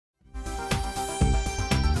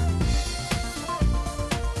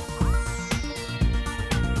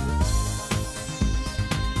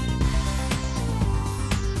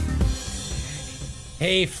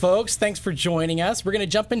Hey folks, thanks for joining us. We're going to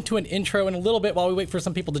jump into an intro in a little bit while we wait for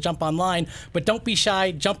some people to jump online, but don't be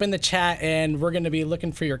shy, jump in the chat, and we're going to be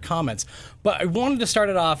looking for your comments. But I wanted to start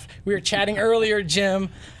it off, we were chatting earlier, Jim,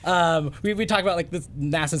 we talked about like the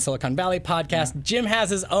NASA and Silicon Valley podcast. Yeah. Jim has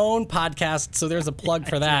his own podcast, so there's a plug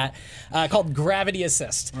for that, called Gravity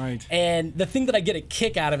Assist. Right. And the thing that I get a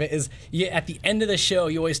kick out of it is at the end of the show,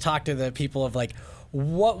 you always talk to the people of like,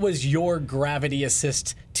 what was your gravity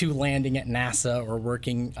assist to landing at NASA or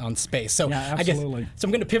working on space? So yeah, absolutely. So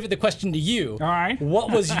I'm going to pivot the question to you. All right. What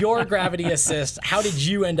was your gravity assist? How did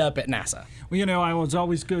you end up at NASA? Well, you know, I was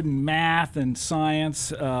always good in math and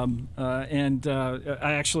science, and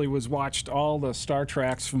I actually watched all the Star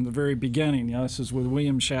Treks from the very beginning. You know, this is with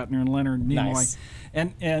William Shatner and Leonard Nimoy, nice.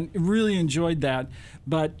 and really enjoyed that.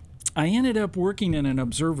 But I ended up working in an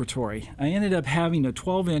observatory. I ended up having a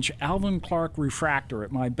 12-inch Alvin Clark refractor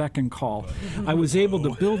at my beck and call. I was able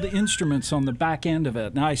to build the instruments on the back end of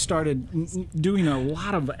it. Now I started doing a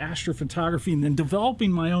lot of astrophotography and then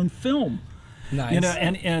developing my own film. Nice. You know,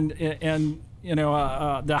 and you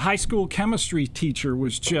know, the high school chemistry teacher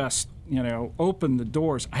was just, you know, opened the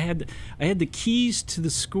doors. I had the keys to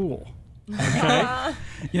the school. Okay,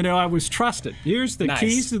 you know, I was trusted. Here's the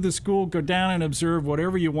keys to the school. Go down and observe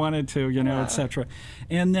whatever you wanted to, you know, etc.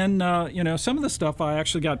 And then, you know, some of the stuff I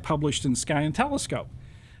actually got published in Sky and Telescope.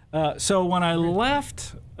 So when I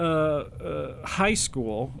left high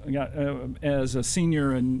school as a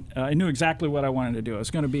senior, and I knew exactly what I wanted to do. I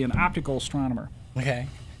was going to be an optical astronomer. Okay.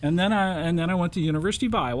 And then I went to University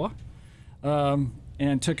of Iowa.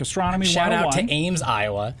 And took astronomy 101. Shout out to Ames,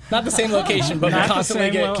 Iowa. Not the same location, but we constantly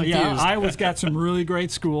get confused. Yeah, Iowa's got some really great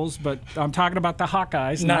schools, but I'm talking about the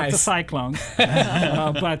Hawkeyes, not the Cyclones.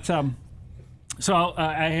 So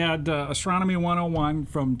I had Astronomy 101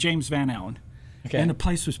 from James Van Allen, and the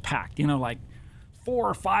place was packed. You know, like 400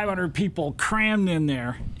 or 500 people crammed in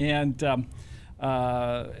there. And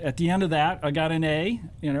at the end of that, I got an A.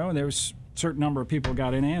 You know, and there was a certain number of people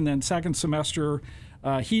got an A. And then second semester,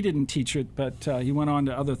 he didn't teach it, but he went on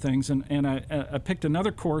to other things. And I picked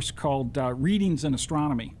another course called Readings in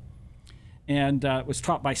Astronomy. And it was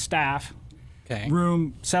taught by staff. Okay.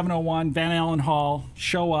 Room 701, Van Allen Hall,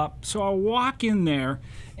 show up. So I walk in there,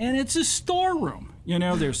 and it's a storeroom. You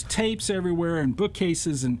know, there's tapes everywhere and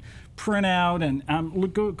bookcases and printout. And I'm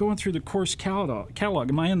going through the course catalog.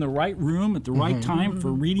 Am I in the right room at the right time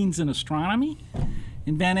for Readings in Astronomy?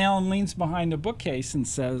 And Van Allen leans behind the bookcase and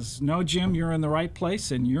says, "No, Jim, you're in the right place,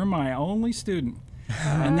 and you're my only student."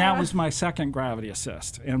 And that was my second gravity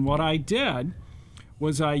assist. And what I did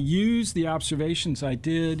was I used the observations I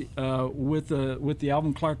did with the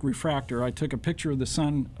Alvin Clark refractor. I took a picture of the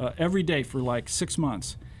sun every day for like 6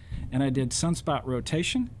 months, and I did sunspot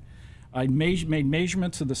rotation. I made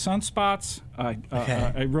measurements of the sunspots.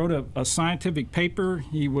 I wrote a scientific paper.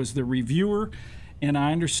 He was the reviewer. And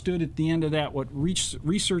I understood at the end of that what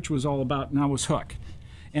research was all about, and I was hooked.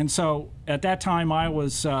 And so at that time, I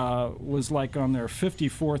was like on their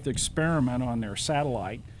 54th experiment on their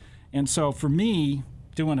satellite. And so for me,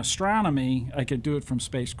 doing astronomy, I could do it from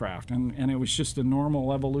spacecraft. And it was just a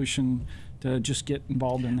normal evolution to just get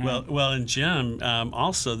involved in that. Well, and Jim,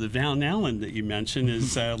 also the Van Allen that you mentioned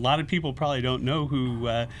is a lot of people probably don't know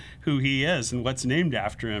who he is and what's named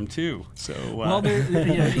after him too. So well,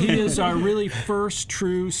 he is our really first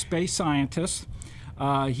true space scientist.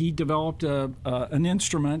 He developed an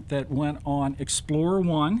instrument that went on Explorer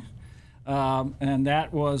 1, and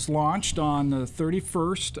that was launched on the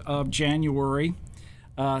 31st of January.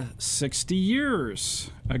 60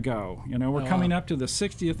 years ago. You know, we're coming up to the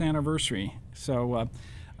 60th anniversary. So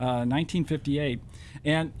 1958.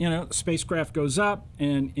 And, you know, spacecraft goes up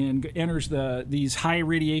and enters these high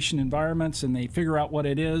radiation environments, and they figure out what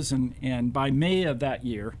it is. And by May of that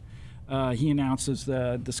year, he announces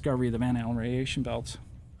the discovery of the Van Allen radiation belts.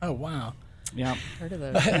 Oh, wow. Yeah. Heard of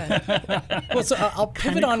those. Yeah. Well, so I'll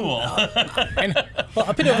pivot on. Cool.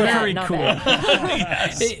 I'll pivot over. Very cool.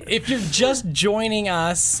 If you're just joining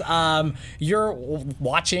us, you're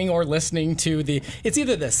watching or listening to it's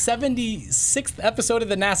either the 76th episode of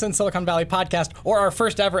the NASA and Silicon Valley podcast or our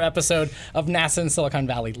first ever episode of NASA and Silicon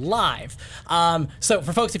Valley Live. So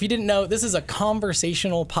for folks, if you didn't know, this is a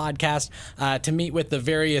conversational podcast to meet with the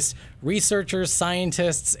various researchers,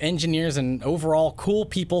 scientists, engineers, and overall cool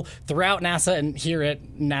people throughout NASA and here at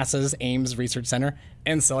NASA's Ames Research Center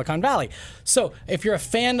in Silicon Valley. So if you're a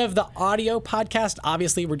fan of the audio podcast,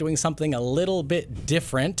 obviously we're doing something a little bit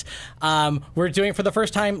different. We're doing it for the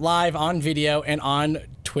first time live on video and on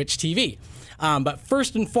Twitch TV. But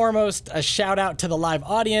first and foremost, a shout out to the live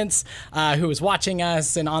audience who is watching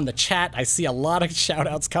us and on the chat. I see a lot of shout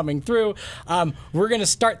outs coming through. We're going to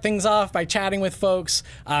start things off by chatting with folks.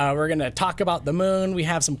 We're going to talk about the moon. We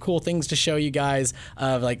have some cool things to show you guys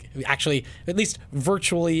of like actually at least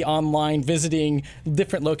virtually online visiting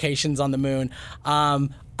different locations on the moon.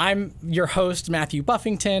 I'm your host, Matthew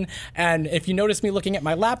Buffington, and if you notice me looking at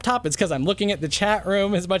my laptop, it's because I'm looking at the chat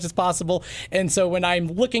room as much as possible. And so when I'm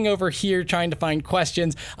looking over here trying to find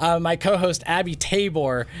questions, my co-host, Abby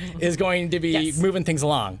Tabor, is going to be moving things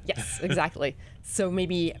along. Yes, exactly. So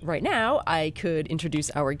maybe right now I could introduce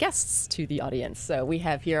our guests to the audience. So we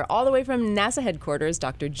have here all the way from NASA headquarters,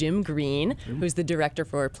 Dr. Jim Green, who's the director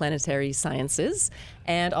for planetary sciences.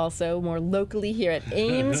 And also more locally here at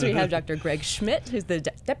Ames, we have Dr. Greg Schmidt, who's the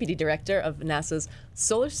deputy director of NASA's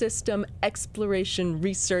Solar System Exploration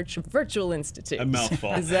Research Virtual Institute. A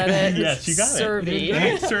mouthful. Is that it? Yes, you got Survey.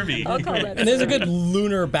 it. Survey. I'll call that. And there's a good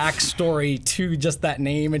lunar backstory to just that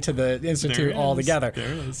name and to the institute altogether.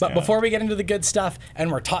 But before we get into the good stuff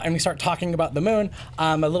and we start talking about the moon,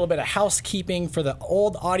 a little bit of housekeeping for the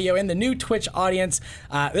old audio and the new Twitch audience.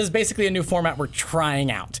 This is basically a new format we're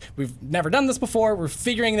trying out. We've never done this before. We're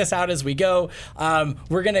figuring this out as we go.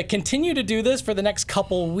 We're going to continue to do this for the next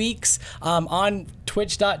couple weeks on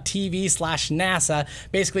twitch.tv/NASA,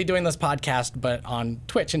 basically doing this podcast, but on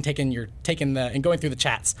Twitch and and going through the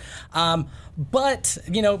chats. But,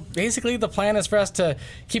 you know, basically the plan is for us to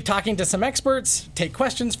keep talking to some experts, take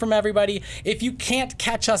questions from everybody. If you can't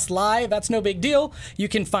catch us live, that's no big deal. You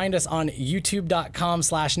can find us on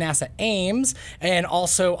youtube.com/NASA Ames and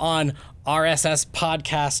also on RSS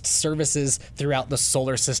podcast services throughout the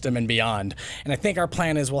solar system and beyond. And I think our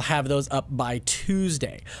plan is we'll have those up by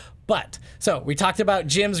Tuesday. But, so we talked about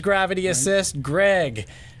Jim's gravity assist. Greg,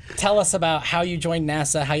 tell us about how you joined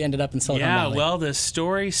NASA, how you ended up in Silicon Valley. Yeah, well, the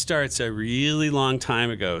story starts a really long time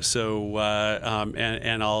ago. So,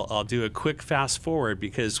 and I'll do a quick fast forward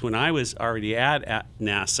because when I was already at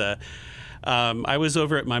NASA, I was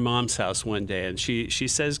over at my mom's house one day, and she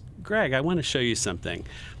says, "Greg, I want to show you something."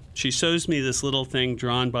 She shows me this little thing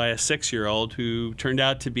drawn by a 6-year-old who turned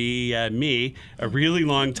out to be me a really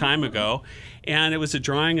long time ago. And it was a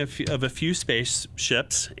drawing of a few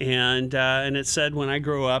spaceships, and it said, "When I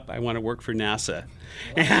grow up, I want to work for NASA."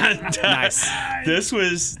 And Nice. This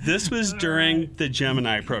was during the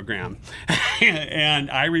Gemini program, and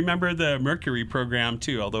I remember the Mercury program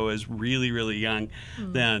too, although I was really, really young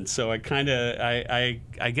then. So I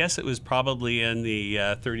guess it was probably in the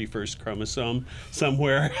 31st chromosome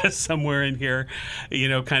somewhere in here, you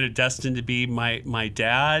know, kind of destined to be. My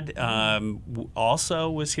dad also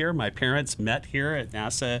was here. My parents met here at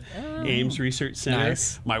NASA Ames Research Center.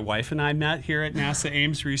 Nice. My wife and I met here at NASA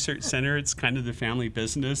Ames Research Center. It's kind of the family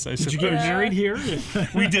business, I suppose. Did you get married here?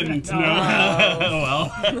 We didn't. No.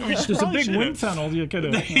 Well, There's a big wind tunnel. You could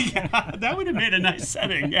have. Yeah, that would have made a nice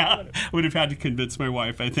setting. Yeah, would have had to convince my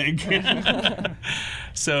wife, I think.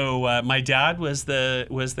 So my dad was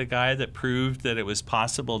the guy that proved that it was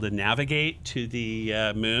possible to navigate to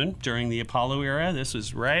the moon during the Apollo era. This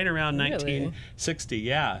was right around 1960.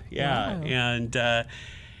 Yeah. Wow.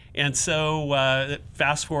 And so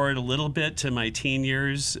fast forward a little bit to my teen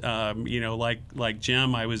years, you know, like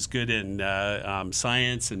Jim, I was good in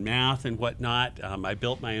science and math and whatnot. I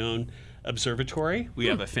built my own observatory. We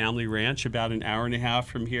have a family ranch about an hour and a half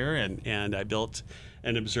from here, and I built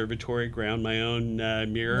an observatory, ground my own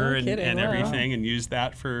mirror and everything, and used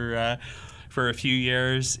that for a few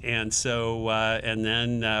years. And so, and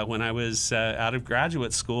then when I was out of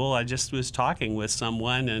graduate school, I just was talking with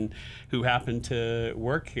someone who happened to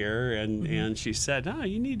work here, and she said, "Oh,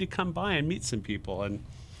 you need to come by and meet some people." And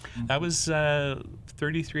that was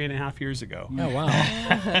 33 and a half years ago. Oh, wow.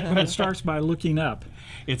 But it starts by looking up.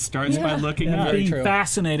 It starts by looking and up. being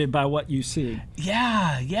fascinated by what you see.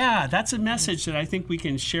 Yeah. That's a message that I think we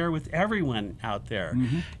can share with everyone out there.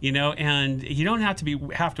 You know, and you don't have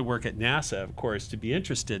to work at NASA, of course, to be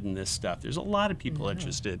interested in this stuff. There's a lot of people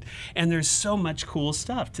interested, and there's so much cool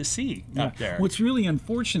stuff to see up there. What's really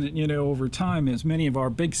unfortunate, you know, over time is many of our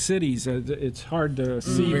big cities, it's hard to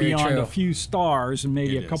see beyond a few stars and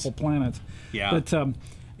maybe a couple planets. Yeah. But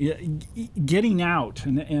getting out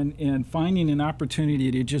and finding an opportunity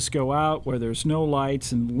to just go out where there's no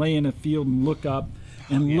lights and lay in a field and look up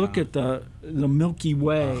and look at the Milky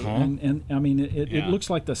Way, and I mean it looks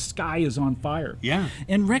like the sky is on fire. Yeah.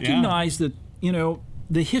 And recognize that, you know,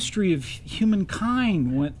 the history of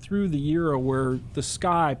humankind went through the era where the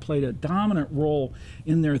sky played a dominant role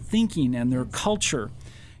in their thinking and their culture.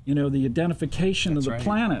 You know, the identification of the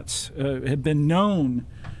planets had been known,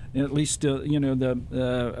 at least you know,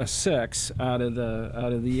 a 6 out of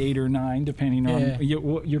the 8 or 9, depending on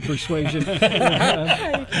your persuasion.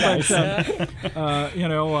 You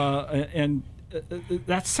know, and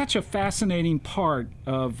that's such a fascinating part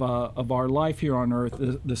of our life here on Earth.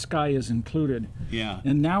 The sky is included. Yeah.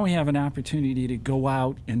 And now we have an opportunity to go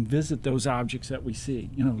out and visit those objects that we see.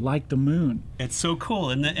 You know, like the moon. It's so cool,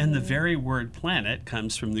 and the very word planet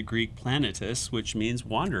comes from the Greek planetus, which means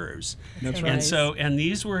wanderers. That's right. And so, and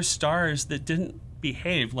these were stars that didn't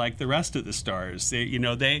behave like the rest of the stars. They, you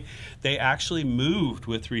know, they actually moved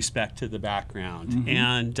with respect to the background,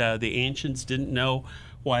 and the ancients didn't know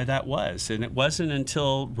why that was. And it wasn't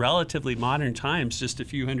until relatively modern times, just a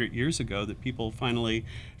few hundred years ago, that people finally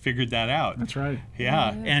figured that out. That's right.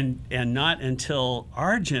 Yeah, and not until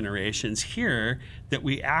our generations here that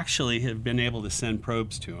we actually have been able to send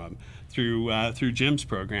probes to them through Jim's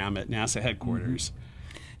program at NASA headquarters.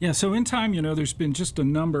 Yeah, so in time, you know, there's been just a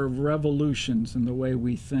number of revolutions in the way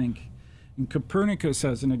we think. And Copernicus,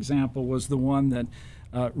 as an example, was the one that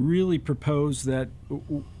really proposed that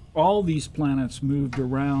all these planets moved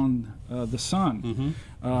around the sun.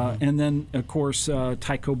 And then, of course,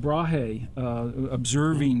 Tycho Brahe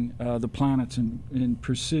observing the planets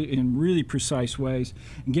in really precise ways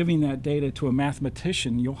and giving that data to a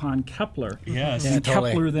mathematician, Johann Kepler. Yes. And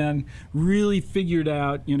totally. Kepler then really figured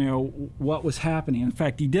out, you know, what was happening. In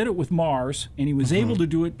fact, he did it with Mars, and he was able to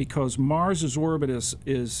do it because Mars's orbit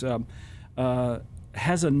has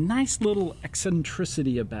a nice little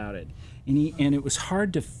eccentricity about it. And it was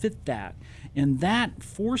hard to fit that. And that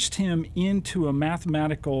forced him into a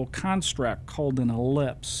mathematical construct called an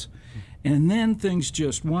ellipse. And then things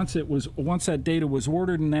just, once that data was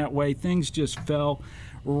ordered in that way, things just fell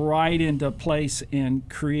right into place and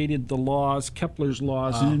created the laws, Kepler's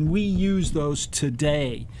laws, and we use those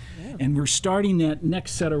today. And we're starting that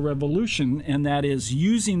next set of revolution, and that is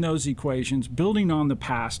using those equations, building on the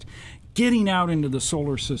past, getting out into the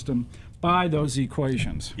solar system by those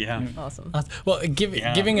equations. Yeah. Awesome. Well,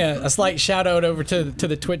 giving a slight shout out over to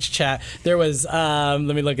the Twitch chat, there was, let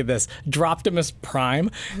me look at this, Droptimus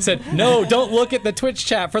Prime said, no, don't look at the Twitch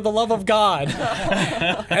chat for the love of God.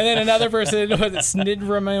 And then another person, was it Snid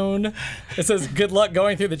Ramon? It says, good luck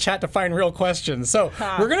going through the chat to find real questions. So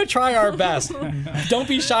we're going to try our best. Don't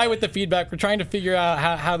be shy with the feedback. We're trying to figure out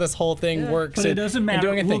how this whole thing works. But it doesn't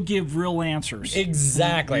matter. We'll give real answers.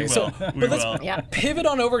 Exactly. We will. Pivot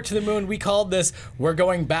on over to the moon. We called this "We're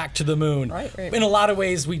Going Back to the Moon." Right. In a lot of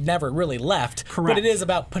ways, we never really left. Correct. But it is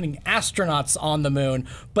about putting astronauts on the moon.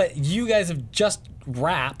 But you guys have just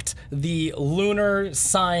wrapped the Lunar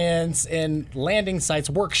Science and Landing Sites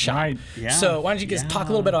workshop. Right. Yeah. So why don't you guys talk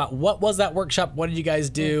a little bit about what was that workshop? What did you guys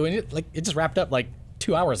do? And it just wrapped up like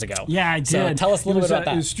 2 hours ago. Yeah, I did. So tell us a little bit about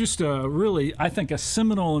that. It was just a really, I think, a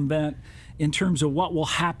seminal event in terms of what will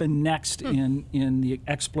happen next in the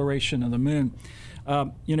exploration of the moon.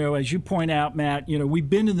 You know, as you point out, Matt, you know, we've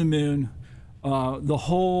been to the moon the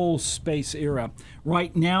whole space era.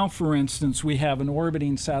 Right now, for instance, we have an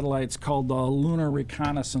orbiting satellite. It's called the Lunar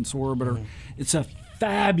Reconnaissance Orbiter. It's a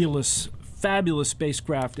fabulous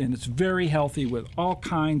spacecraft, and it's very healthy with all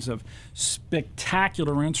kinds of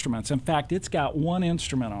spectacular instruments. In fact, it's got one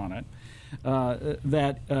instrument on it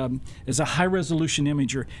that is a high-resolution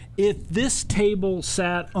imager. If this table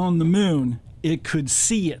sat on the moon, it could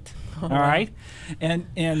see it. All right, and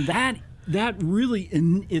that really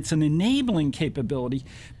it's an enabling capability,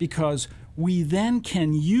 because we then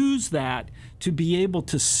can use that to be able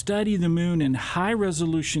to study the moon in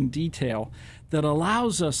high-resolution detail that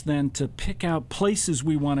allows us then to pick out places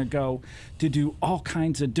we want to go to do all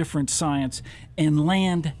kinds of different science and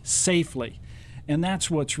land safely. And that's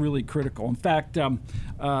what's really critical. In fact, you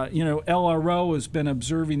know, LRO has been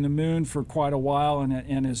observing the moon for quite a while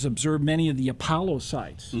and has observed many of the Apollo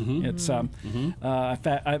sites. It's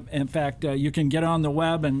in fact, you can get on the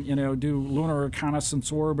web and, you know, do Lunar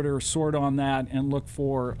Reconnaissance Orbiter, sort on that, and look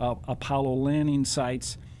for Apollo landing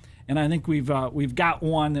sites. And I think we've got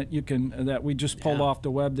one that we just pulled off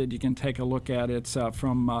the web that you can take a look at. It's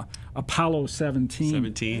from Apollo 17.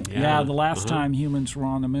 17, yeah. Yeah, the last time humans were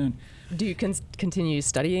on the moon. Do you continue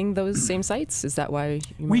studying those same sites? Is that why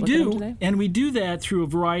you We look at them do, today? and we do that through a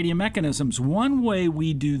variety of mechanisms. One way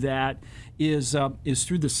we do that is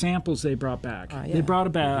through the samples they brought back. Yeah. They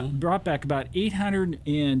brought back about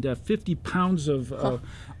 850 pounds of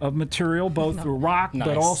material, both rock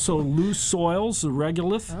but also loose soils, the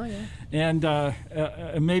regolith,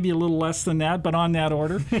 and maybe a little less than that, but on that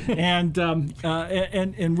order. and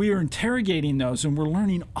we are interrogating those, and we're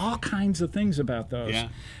learning all kinds of things about those,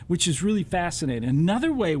 which is really fascinating.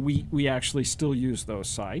 Another way we actually still use those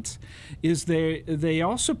sites is they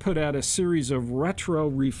also put out a series of retro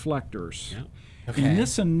reflectors. Yeah. Okay. And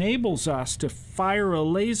this enables us to fire a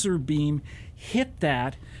laser beam, hit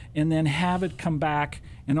that, and then have it come back,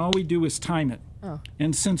 and all we do is time it.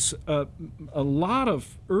 And since a lot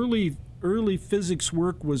of early physics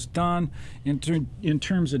work was done in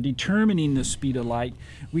terms of determining the speed of light,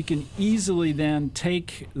 we can easily then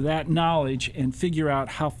take that knowledge and figure out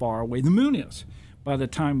how far away the moon is. By the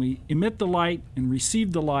time we emit the light and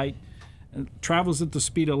receive the light, it travels at the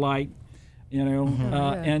speed of light,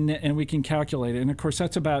 and we can calculate it. And of course,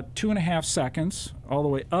 that's about 2.5 seconds all the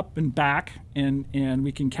way up and back, and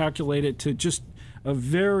we can calculate it to just a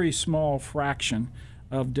very small fraction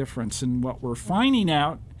of difference. And what we're finding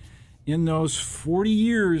out in those 40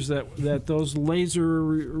 years that those laser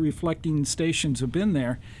reflecting stations have been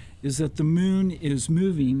there is that the moon is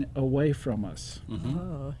moving away from us.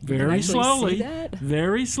 Very slowly,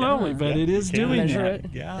 but it is doing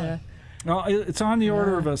that. Yeah. Well, it's on the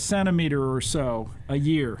order of a centimeter or so a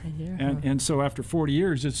year. And so after 40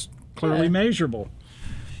 years, it's clearly measurable.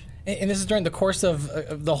 And this is during the course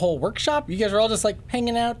of the whole workshop? You guys are all just like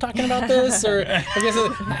hanging out talking about this? Or I guess,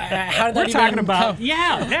 how did that We're talking even about, come?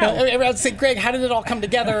 yeah. Say, Greg, how did it all come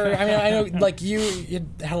together? I mean, I know like you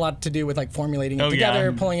had a lot to do with like formulating it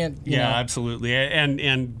together, pulling it. You know. Absolutely.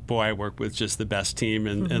 And boy, I work with just the best team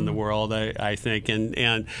in the world, I think.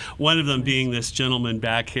 And one of them being this gentleman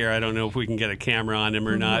back here. I don't know if we can get a camera on him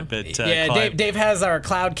or not, but Dave has our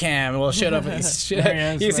cloud cam. We'll show up.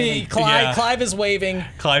 You see, Clive is waving.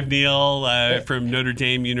 Clive Neal from Notre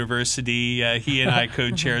Dame University. He and I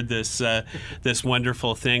co-chaired this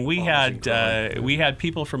wonderful thing. We had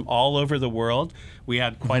people from all over the world. We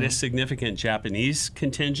had quite a significant Japanese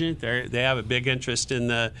contingent. They have a big interest in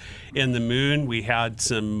the moon. We had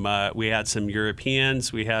some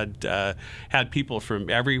Europeans. We had people from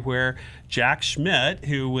everywhere. Jack Schmidt,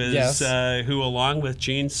 who was who along with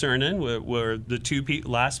Gene Cernan were the two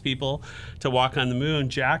last people to walk on the moon.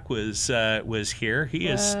 Jack was here. He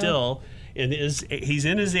is still he's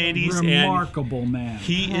in his 80s. Remarkable man.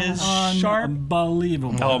 He is sharp.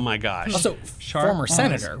 Unbelievable. Oh my gosh. Also, former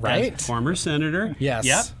senator, right? Former senator.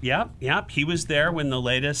 Yes. Yep. He was there when the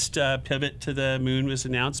latest pivot to the moon was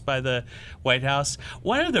announced by the White House.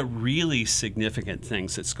 One of the really significant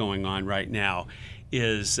things that's going on right now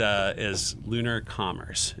is lunar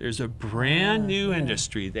commerce. There's a brand new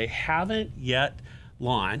industry. They haven't yet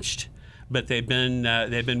launched, but they've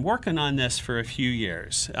been working on this for a few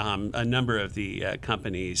years, a number of the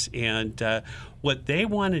companies. And what they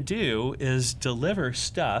want to do is deliver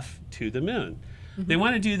stuff to the moon. They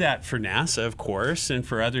want to do that for NASA, of course, and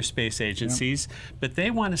for other space agencies, but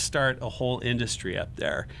they want to start a whole industry up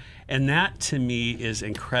there. And that, to me, is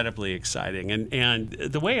incredibly exciting. And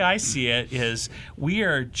the way I see it is we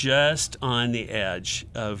are just on the edge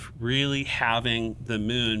of really having the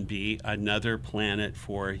moon be another planet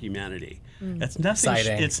for humanity. It's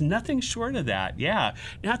nothing short of that. Yeah.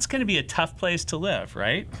 Now, it's going to be a tough place to live,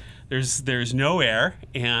 right? There's no air,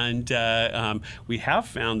 and we have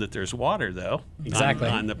found that there's water, though. Exactly.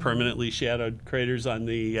 On the permanently shadowed craters on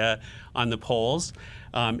the poles.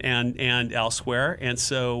 And elsewhere. And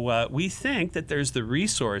so we think that there's the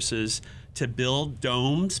resources to build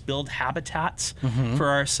domes, build habitats for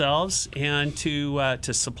ourselves, and to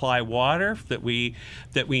supply water that we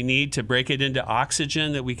need to break it into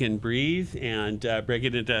oxygen that we can breathe, and break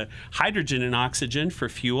it into hydrogen and oxygen for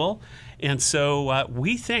fuel. And so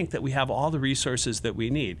we think that we have all the resources that we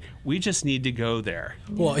need. We just need to go there.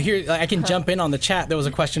 Well, here I can jump in on the chat. There was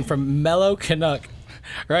a question from Mellow Canuck.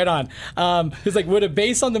 Right on. It's like, would a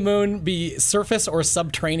base on the moon be surface or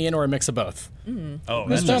subterranean or a mix of both? Oh,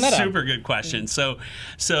 that's a super good question. So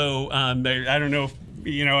I don't know if,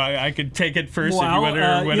 I could take it first if you want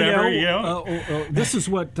or whatever. This is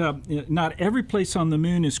what, not every place on the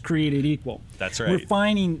moon is created equal. That's right. We're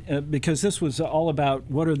finding, because this was all about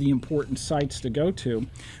what are the important sites to go to,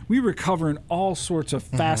 we were covering all sorts of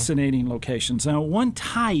fascinating locations. Now, one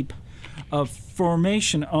type of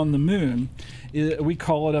formation on the moon, we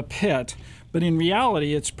call it a pit, But in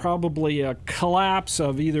reality, it's probably a collapse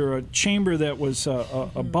of either a chamber that was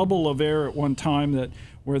a bubble of air at one time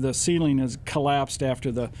where the ceiling has collapsed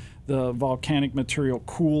after the volcanic material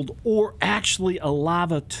cooled, or actually a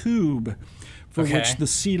lava tube for which the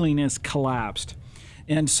ceiling is collapsed.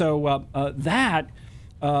 And so that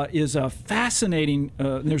is a fascinating.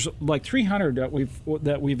 There's like 300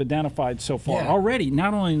 that we've identified so far already.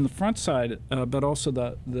 Not only in the front side, but also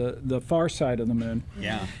the far side of the moon.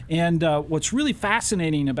 Yeah. And what's really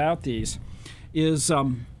fascinating about these is,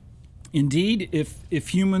 indeed, if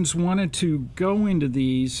humans wanted to go into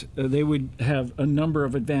these, they would have a number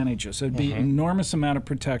of advantages. There'd be an enormous amount of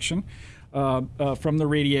protection from the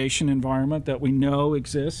radiation environment that we know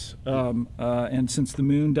exists. And since the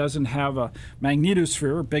moon doesn't have a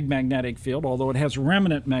magnetosphere, or big magnetic field, although it has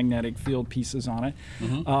remnant magnetic field pieces on it,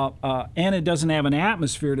 and it doesn't have an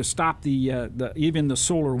atmosphere to stop even the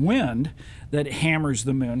solar wind that hammers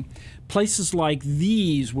the moon, places like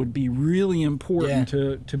these would be really important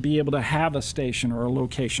to be able to have a station or a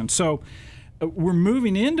location. So we're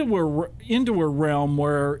moving into a realm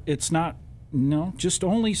where it's not just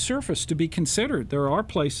only surface to be considered. There are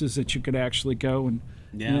places that you could actually go and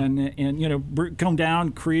come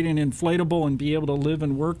down, create an inflatable, and be able to live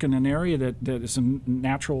and work in an area that is a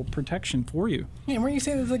natural protection for you. Yeah, and where you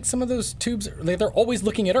say that, like, some of those tubes, they're always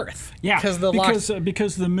looking at Earth. Yeah, because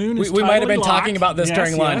the moon is we might have been locked. talking about this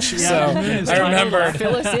during lunch, so I remembered.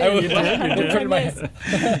 Fill us in. You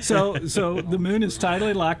did. So the moon is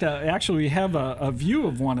tidally locked. Actually, we have a view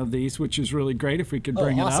of one of these, which is really great. If we could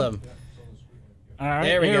bring it up. All right,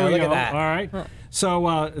 there we go. Look at that. All right.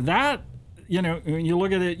 So that, when you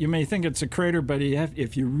look at it, you may think it's a crater, but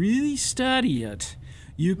if you really study it,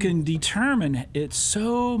 you can determine it's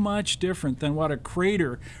so much different than what a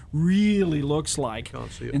crater really looks like.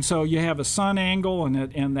 And so you have a sun angle,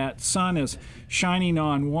 and that sun is shining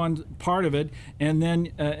on one part of it, and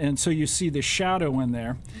then and so you see the shadow in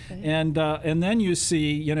there, and then you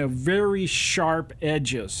see very sharp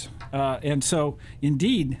edges, and so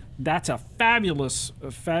indeed that's a fabulous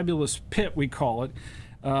pit, we call it.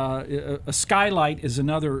 A skylight is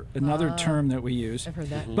another term that we use. I've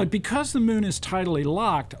heard that. But because the moon is tidally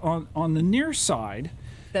locked on the near side,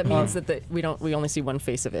 that means that we only see one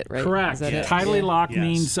face of it, right? Correct. Is that it? Tidally locked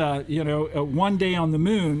means 1 day on the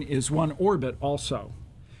moon is one orbit also,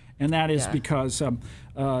 and that is because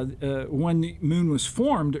when the moon was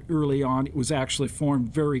formed early on, it was actually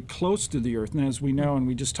formed very close to the Earth, and as we know, and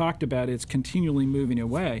we just talked about, it's continually moving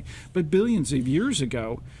away. But billions of years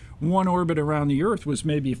ago, one orbit around the Earth was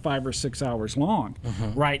maybe 5 or 6 hours long.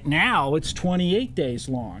 Right now, it's 28 days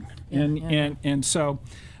long, and so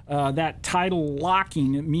that tidal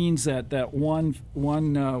locking, it means that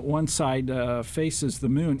one side faces the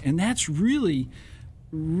moon, and that's really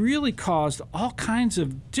caused all kinds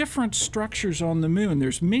of different structures on the moon.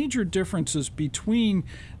 There's major differences between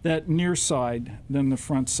that near side than the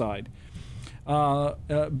front side.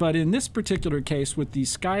 But in this particular case, with these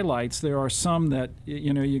skylights, there are some that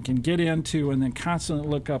you can get into and then constantly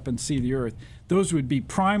look up and see the Earth. Those would be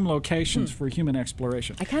prime locations for human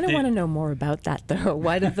exploration. I kind of want to know more about that, though.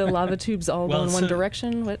 Why did the lava tubes all go in one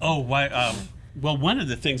direction? Why? Well, one of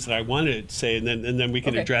the things that I wanted to say, and then we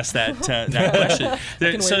can address that question.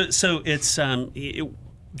 So it's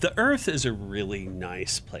the Earth is a really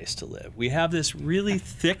nice place to live. We have this really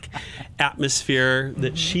thick atmosphere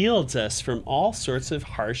that shields us from all sorts of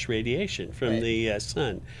harsh radiation from the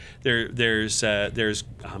sun. There's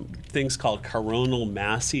things called coronal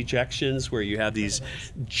mass ejections, where you have these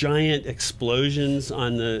giant explosions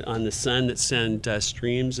on the sun that send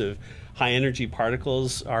streams of high energy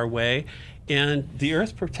particles our way. And the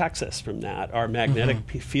Earth protects us from that. Our magnetic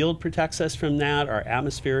field protects us from that. Our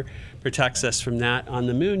atmosphere protects us from that. On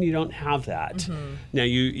the moon, you don't have that. Now,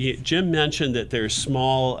 Jim mentioned that there's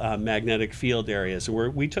small magnetic field areas.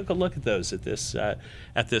 We took a look at those at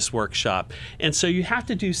this workshop. And so you have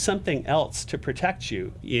to do something else to protect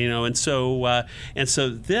you, And so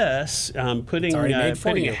this putting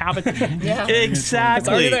a habitat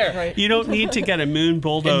exactly. There. You don't need to get a moon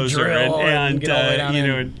bulldozer and get all the way down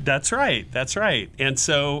in. That's right. And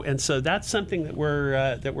so that's something that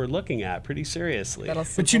we're looking at pretty seriously. But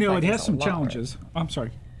it has some challenges. I'm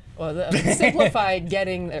sorry. Well, simplify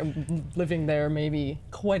getting there, living there maybe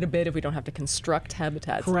quite a bit if we don't have to construct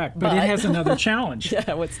habitats. Correct, but it has another challenge.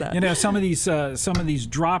 Yeah, what's that? Some of these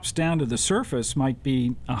drops down to the surface might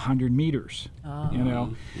be 100 meters.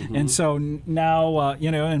 And so now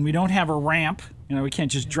and we don't have a ramp. We can't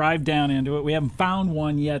just drive down into it. We haven't found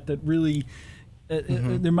one yet that really.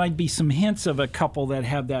 There might be some hints of a couple that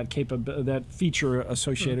have that feature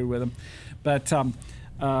associated with them, but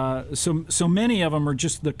so many of them are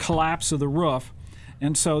just the collapse of the roof.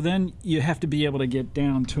 And so then you have to be able to get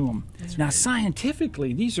down to them. Now,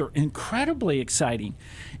 scientifically, these are incredibly exciting.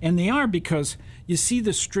 And they are because you see the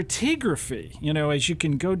stratigraphy. You know, as you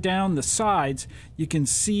can go down the sides, you can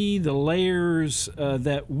see the layers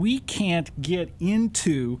that we can't get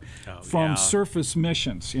into from surface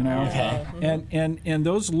missions, you know. And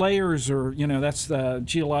those layers are, you know, that's the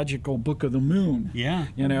geological book of the moon. Yeah.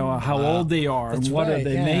 You know, how old they are and what are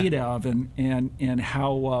they made of and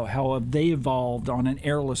how have they evolved on an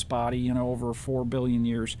airless body, you know, over 4 billion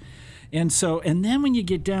years. And then when you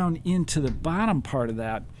get down into the bottom part of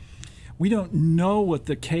that, we don't know what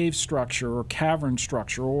the cave structure or cavern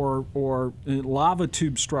structure or lava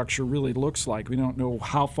tube structure really looks like. We don't know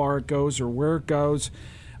how far it goes or where it goes,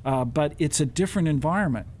 but it's a different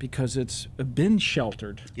environment because it's been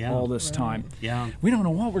sheltered all this time. Yeah. We don't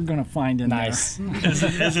know what we're going to find in there. Isn't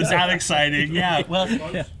that exciting? Yeah. Well,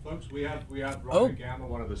 folks, we have Robert Gamma,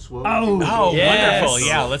 one of the swim. Wonderful.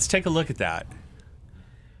 Yeah, let's take a look at that.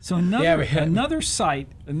 So another site,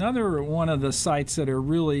 another one of the sites that are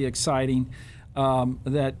really exciting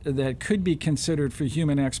that could be considered for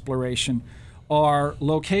human exploration are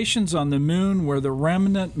locations on the moon where the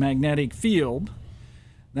remnant magnetic field,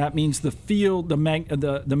 that means the field, the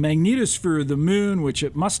magnetosphere of the moon, which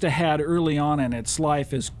it must have had early on in its life,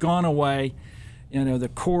 has gone away. You know, the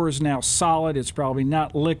core is now solid. It's probably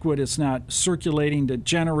not liquid. It's not circulating to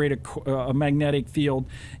generate a magnetic field.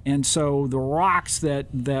 And so the rocks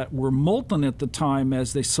that were molten at the time,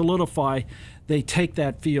 as they solidify, they take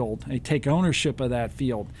that field. They take ownership of that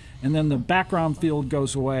field. And then the background field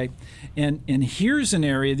goes away. And here's an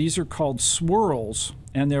area, these are called swirls.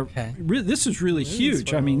 And this is really huge.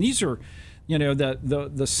 Swirls. I mean, these are, you know,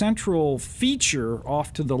 the central feature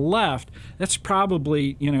off to the left, that's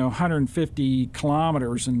probably, you know, 150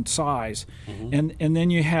 kilometers in size. And then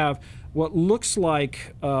you have what looks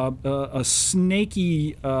like a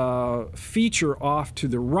snaky feature off to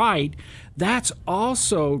the right. That's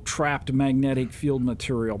also trapped magnetic field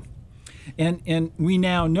material. And we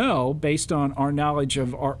now know, based on our knowledge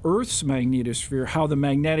of our Earth's magnetosphere, how the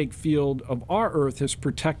magnetic field of our Earth has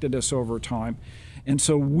protected us over time. And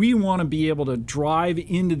so we want to be able to drive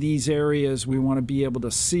into these areas. We want to be able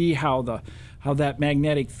to see how that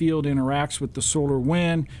magnetic field interacts with the solar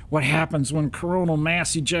wind, what happens when coronal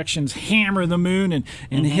mass ejections hammer the moon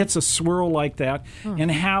and hits a swirl like that,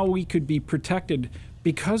 and how we could be protected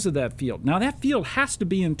because of that field. Now, that field has to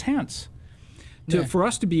be intense for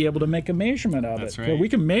us to be able to make a measurement of it. Right. We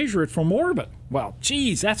can measure it from orbit. Well,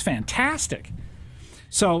 geez, that's fantastic.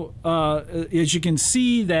 So as you can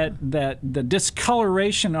see that the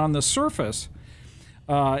discoloration on the surface,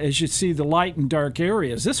 as you see the light and dark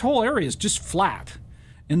areas, this whole area is just flat.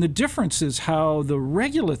 And the difference is how the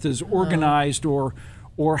regolith is organized or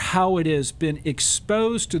how it has been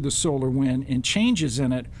exposed to the solar wind and changes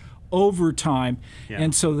in it over time.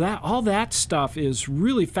 And so that all that stuff is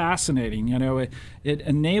really fascinating. You know, it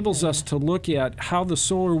enables us to look at how the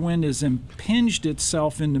solar wind has impinged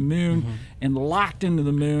itself in the moon and locked into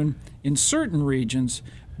the moon in certain regions,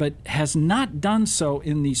 but has not done so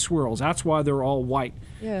in these swirls. That's why they're all white.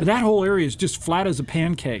 But that whole area is just flat as a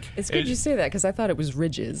pancake. It's good you say that, because I thought it was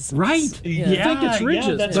ridges. Right. You think it's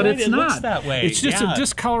ridges, but it's not. Looks that way. It's just a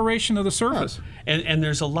discoloration of the surface. And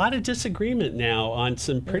there's a lot of disagreement now on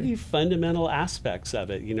some pretty fundamental aspects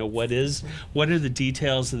of it. You know, what are the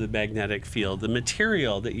details of the magnetic field? The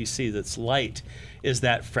material that you see that's light, is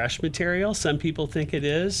that fresh material? Some people think it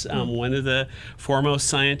is. One of the foremost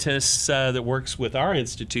scientists that works with our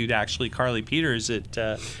institute, actually, Carly Peters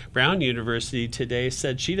at Brown University today,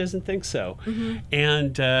 said she doesn't think so.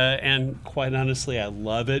 And quite honestly, I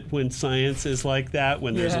love it when science is like that,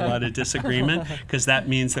 when there's a lot of disagreement, because that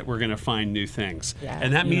means that we're going to find new things.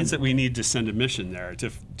 And that means that we need to send a mission there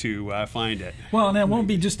to find it. Well, and it won't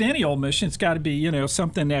be just any old mission. It's got to be, you know,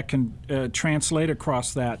 something that can translate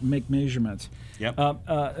across that and make measurements.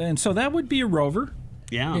 And so that would be a rover.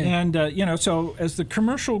 And, you know, so as the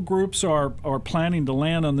commercial groups are planning to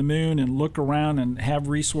land on the moon and look around and have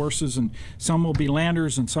resources, and some will be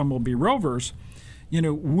landers and some will be rovers, you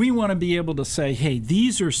know, we want to be able to say, hey,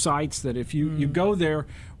 these are sites that if you go there,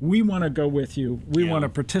 we want to go with you. We want to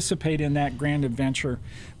participate in that grand adventure.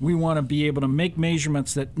 We want to be able to make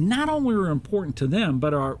measurements that not only are important to them,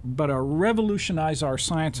 but are revolutionize our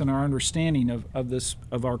science and our understanding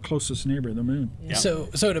of our closest neighbor, the moon. So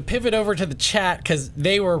to pivot over to the chat, because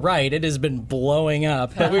they were right, it has been blowing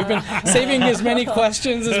up. But we've been saving as many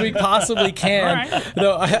questions as we possibly can.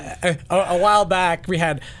 Though a while back we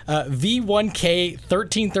had V1K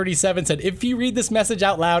 1337 said, if you read this message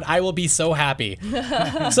out loud, I will be so happy.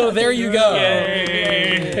 So there you go.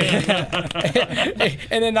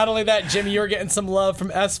 And then not only that, Jim, you're getting some love from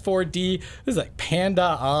S4D. This is like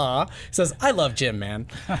Panda says, I love Jim, man.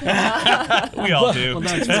 We all do. Well,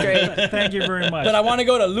 that's great. Thank you very much. But I want to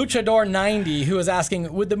go to Luchador90, who is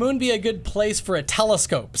asking, would the moon be a good place for a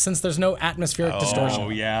telescope since there's no atmospheric distortion? Oh,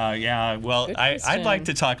 yeah. Well, I'd like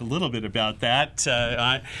to talk a little bit about that.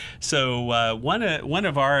 One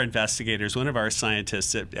of our investigators, one of our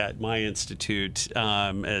scientists at my institute,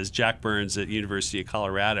 is Jack Burns at University of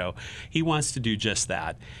Colorado. He wants to do just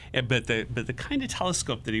that. But the kind of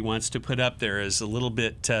telescope that he wants to put up there is a little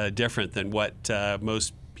bit different than what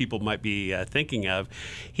most people might be thinking of.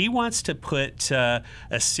 He wants to put a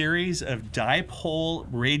series of dipole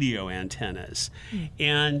radio antennas,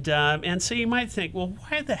 and so you might think, well,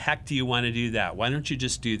 why the heck do you want to do that? Why don't you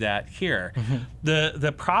just do that here?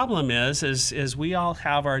 The problem is we all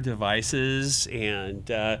have our devices and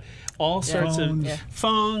all sorts of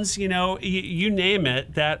phones, you name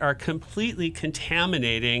it, that are completely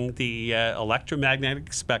contaminating the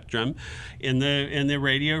electromagnetic spectrum in the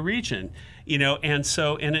radio region.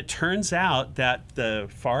 And it turns out that the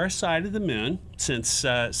far side of the moon, since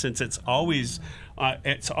it's always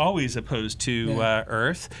opposed to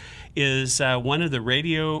Earth, is one of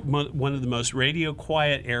the most radio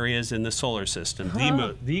quiet areas in the solar system,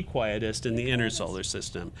 the quietest in the inner solar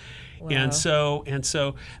system. Wow. And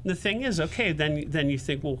so the thing is, okay, then you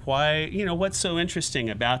think, well, why? What's so interesting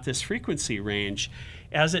about this frequency range?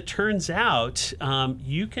 As it turns out,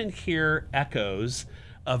 you can hear echoes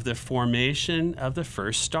of the formation of the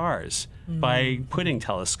first stars by putting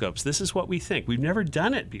telescopes. This is what we think. We've never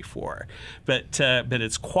done it before, but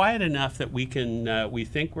it's quiet enough that we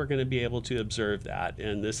think we're going to be able to observe that.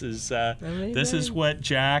 And this is what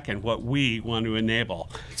Jack and what we want to enable.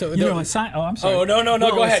 So I'm sorry. Oh no,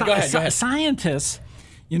 well, go ahead. Scientists,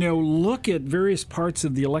 look at various parts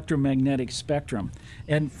of the electromagnetic spectrum.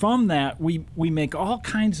 And from that, we make all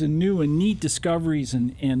kinds of new and neat discoveries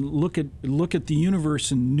and look at the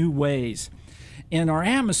universe in new ways. And our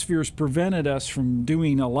atmospheres prevented us from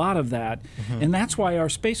doing a lot of that. And that's why our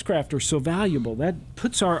spacecraft are so valuable. That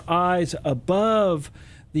puts our eyes above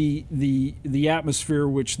the atmosphere,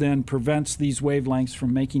 which then prevents these wavelengths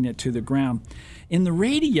from making it to the ground. In the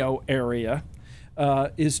radio area,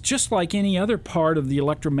 is just like any other part of the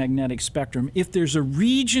electromagnetic spectrum. If there's a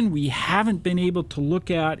region we haven't been able to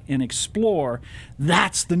look at and explore,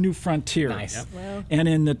 that's the new frontier. Nice. Yep. Wow. And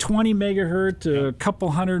in the 20 megahertz to a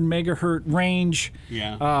couple hundred megahertz range,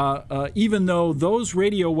 even though those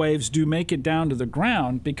radio waves do make it down to the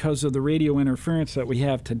ground because of the radio interference that we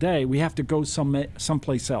have today, we have to go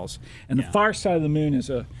someplace else. And the far side of the moon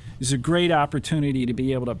is a great opportunity to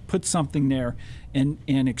be able to put something there and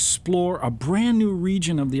explore a brand new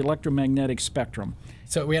region of the electromagnetic spectrum.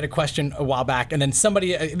 So we had a question a while back, and then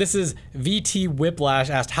somebody, this is VT Whiplash,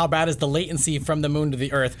 asked, how bad is the latency from the moon to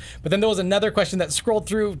the Earth? But then there was another question that scrolled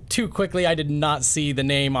through too quickly. I did not see the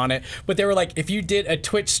name on it. But they were like, if you did a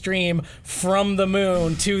Twitch stream from the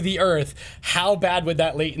moon to the Earth, how bad would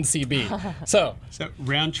that latency be? So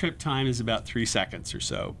round trip time is about 3 seconds or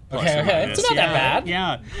so. Okay. It's not that bad.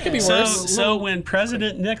 Yeah. Could be worse. So when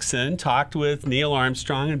President Nixon talked with Neil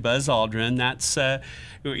Armstrong and Buzz Aldrin, that's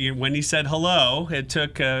when he said hello, it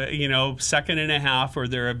took second and a half or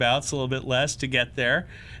thereabouts, a little bit less to get there.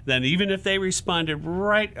 Then even if they responded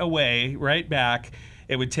right away, right back,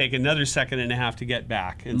 it would take another second and a half to get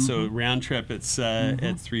back. And so round trip, it's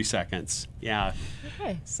at 3 seconds. Yeah.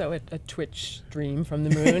 Okay, so a Twitch stream from the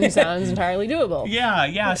moon sounds entirely doable.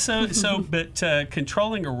 Yeah. But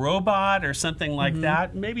controlling a robot or something like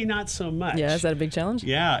that, maybe not so much. Yeah, is that a big challenge?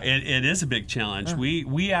 Yeah, it is a big challenge.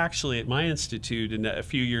 We actually, at my institute, a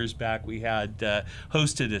few years back, we had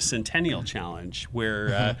hosted a Centennial Challenge where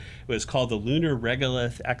it was called the Lunar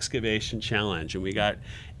Regolith Excavation Challenge, and we got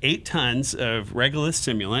 8 tons of regolith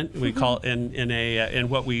simulant. We call in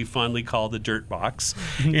what we fondly call the dirt box.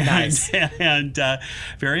 Nice. And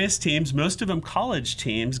various teams, most of them college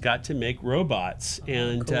teams, got to make robots,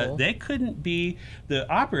 and cool. the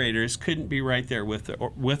operators couldn't be right there with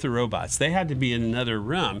the robots. They had to be in another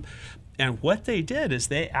room. And what they did is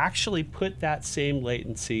they actually put that same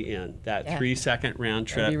latency in, that 3-second round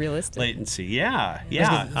trip latency. Yeah.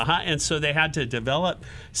 And so they had to develop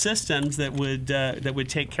systems that would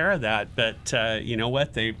take care of that. But you know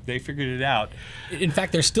what? They figured it out. In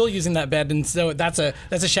fact, they're still using that bed, and so that's a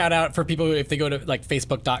shout out for people if they go to like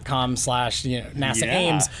facebook.com/NASA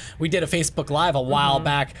Ames. We did a Facebook Live a while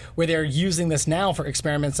back where they're using this now for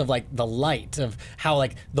experiments of like the light, of how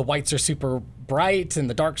like the whites are super bright and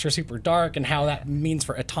the darks are super dark, and how that means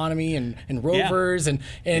for autonomy and rovers. And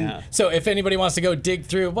so if anybody wants to go dig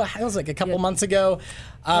through, well, it was like a couple months ago,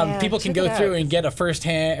 people can go through and get a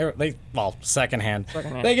first-hand, or second-hand.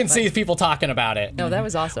 They can see people talking about it. No, that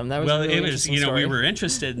was awesome. That was well, a really it was, interesting you know, story. we were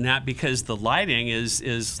interested in that because the lighting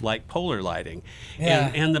is like polar lighting.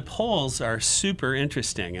 Yeah. And the poles are super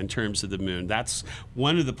interesting in terms of the moon. That's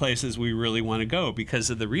one of the places we really want to go because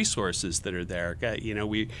of the resources that are there. You know,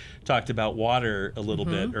 we talked about water a little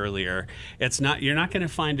bit earlier. It's not, you're not going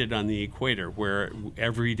to find it on the equator where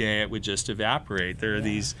every day it would just evaporate. There are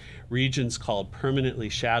these regions called permanently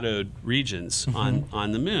shadowed regions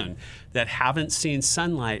on the moon that haven't seen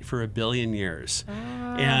sunlight for 1 billion years.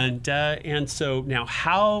 And so now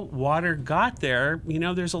how water got there, you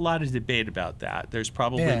know, there's a lot of debate about that. There's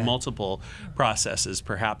probably multiple processes,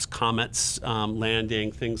 perhaps comets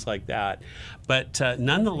landing, things like that. But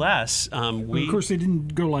nonetheless, Of course, they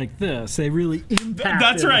didn't go like this. They really impacted.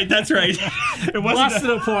 That's right. That's right. It Busted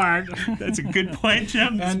apart. That's a good point,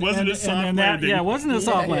 Jim. It wasn't a soft landing. Yeah, it wasn't a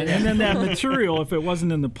soft landing. And then that material, if it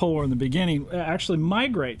wasn't in the polar in the beginning, actually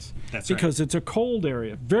migrates. That's because it's a cold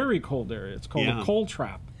area, very cold area. It's called a cold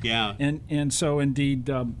trap. Yeah. And so indeed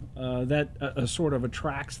that sort of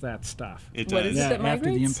attracts that stuff. It does. What is it that after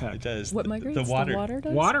the migrates? impact. It does. What migrates? The water. The water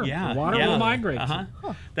does? Water. Yeah. The water will migrate.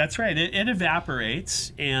 That's right. It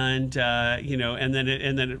evaporates, and you know, and then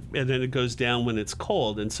it goes down when it's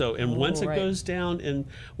cold, and so once it goes down in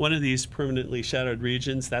one of these permanently shadowed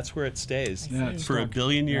regions, that's where it stays for 1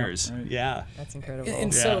 billion years. Right. Yeah. That's incredible.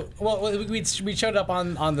 And so, well, we showed up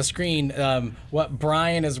on the screen what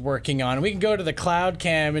Brian is working on. We can go to the cloud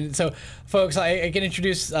cam, and so, folks, I can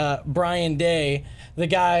introduce Brian Day, the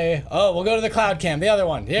guy. Oh, we'll go to the cloud cam, the other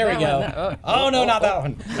one. Here we go. No, not that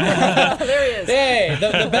one. There he is. Hey,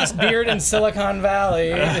 the best beard in Silicon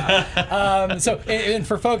Valley. And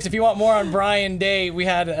for folks, if you want more on Brian Day, we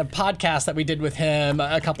had a podcast that we did with him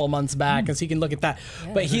a couple months back, and so you can look at that.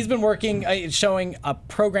 But he's been working, showing a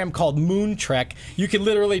program called Moon Trek. You can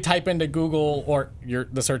literally type into Google or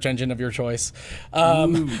the search engine of your choice,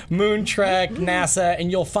 Moon Trek, NASA, and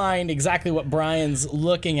you'll find exactly what Brian's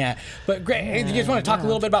looking at. But great, you just want to talk a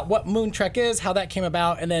little bit about what Moon Trek is, how that came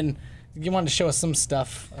about, and then you wanted to show us some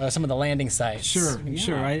stuff, some of the landing sites. Sure.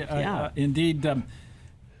 Indeed,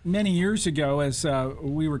 many years ago, as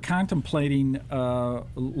we were contemplating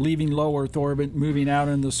leaving low Earth orbit, moving out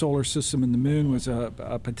into the solar system, and the moon was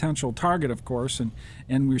a potential target, of course,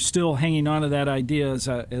 and we're still hanging on to that idea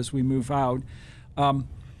as we move out.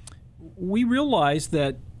 We realized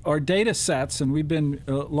that our data sets, and we've been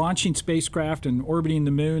launching spacecraft and orbiting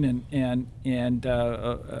the moon, and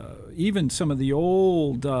even some of the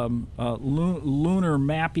old lunar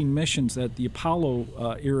mapping missions that the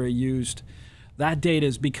Apollo era used. That data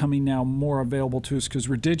is becoming now more available to us because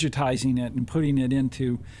we're digitizing it and putting it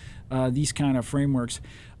into these kind of frameworks.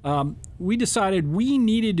 We decided we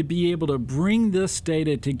needed to be able to bring this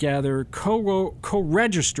data together,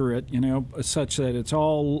 co-register it, such that it's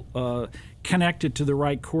all connected to the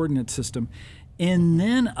right coordinate system, and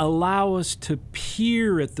then allow us to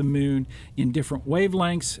peer at the moon in different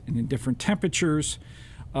wavelengths and in different temperatures,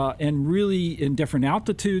 and really in different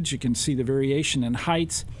altitudes. You can see the variation in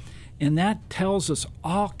heights. And that tells us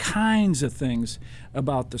all kinds of things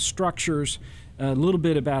about the structures, a little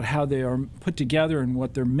bit about how they are put together and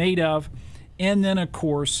what they're made of, and then, of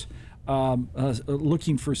course,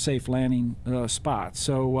 looking for safe landing spots.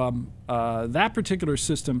 So that particular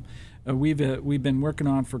system we've been working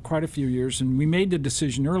on for quite a few years, and we made the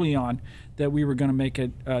decision early on that we were going to make it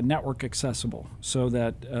network accessible, so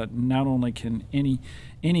that not only can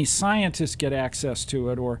any scientist get access to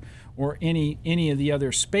it, or any of the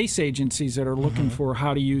other space agencies that are looking for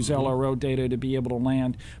how to use LRO data to be able to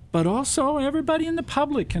land, but also everybody in the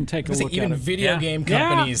public can take a look at it. Even video game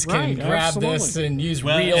companies can grab this and use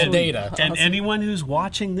real data. And anyone who's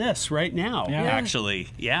watching this right now, actually,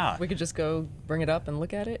 we could just go bring it up and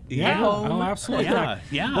look at it. Oh, absolutely.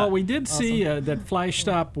 Yeah. Well, we did see that flashed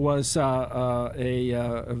up was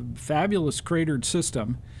a fabulous cratered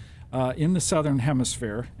system in the southern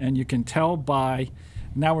hemisphere, and you can tell by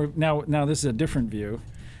now this is a different view,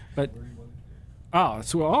 but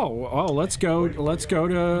let's go to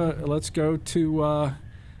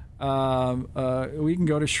we can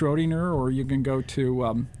go to Schrodinger, or you can go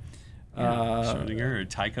to Schrodinger or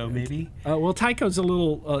Tycho, maybe. Well, Tycho's a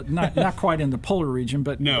little not quite in the polar region,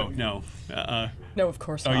 but no. No, of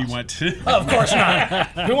course not. Oh, you want to? Of course not.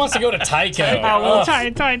 Who wants to go to Tycho?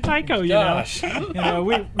 Tycho, Gosh.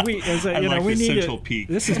 we need Central Peak.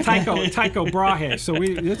 This is Tycho Brahe, so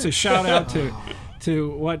it's a shout out to to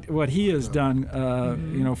what he has done,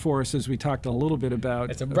 for us, as we talked a little bit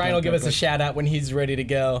about. So Brian will give us a shout out when he's ready to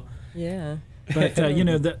go. Yeah. But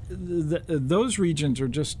those regions are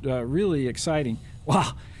just really exciting.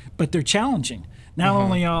 Wow, but they're challenging. Not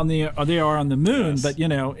only they are on the moon, but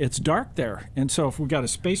it's dark there, and so if we've got a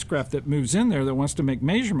spacecraft that moves in there that wants to make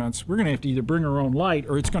measurements, we're going to have to either bring our own light,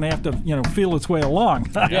 or it's going to have to feel its way along.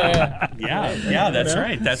 That's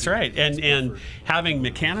right. That's right. And having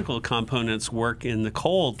mechanical components work in the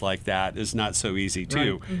cold like that is not so easy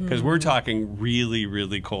too, because we're talking really,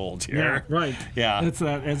 really cold here. Yeah, right. Yeah. It's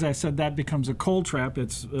as I said, that becomes a cold trap.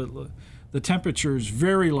 It's the temperature is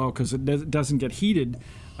very low because it doesn't get heated.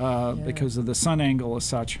 Because of the sun angle as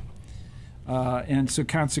such. And so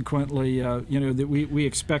consequently, that we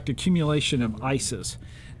expect accumulation of ices.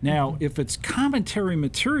 Now, if it's cometary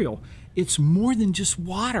material, it's more than just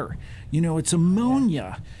water. It's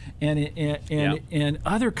ammonia and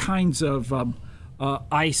other kinds of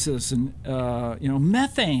ices and,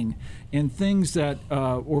 methane and things that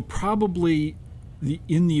were probably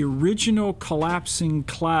in the original collapsing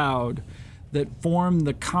cloud that form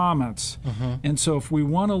the comets. And so if we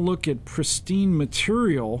want to look at pristine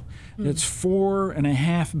material that's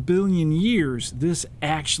 4.5 billion years, this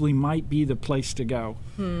actually might be the place to go.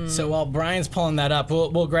 So while Brian's pulling that up,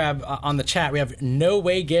 we'll grab on the chat. We have No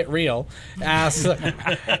Way Get Real.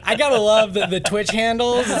 I gotta love the Twitch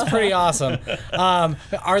handles. It's pretty awesome.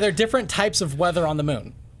 Are there different types of weather on the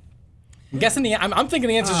moon? I'm guessing I'm thinking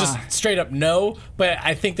the answer is just straight up no, but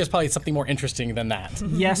I think there's probably something more interesting than that.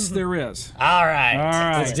 Yes, there is. All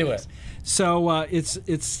right, let's do it. So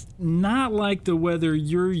it's not like the weather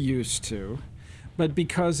you're used to, but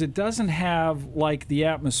because it doesn't have like the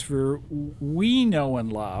atmosphere we know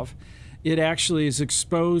and love, it actually is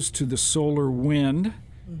exposed to the solar wind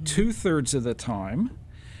 2/3 of the time.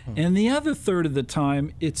 And the other third of the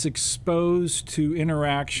time, it's exposed to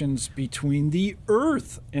interactions between the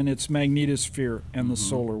Earth and its magnetosphere and the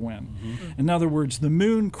solar wind. In other words, the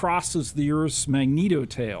moon crosses the Earth's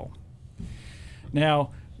magnetotail. Now,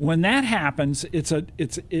 when that happens, it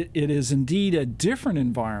is indeed a different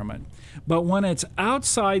environment. But when it's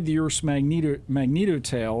outside the Earth's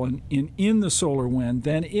magnetotail and in the solar wind,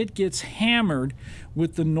 then it gets hammered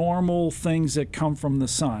with the normal things that come from the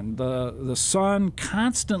sun. The sun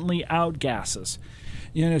constantly outgasses.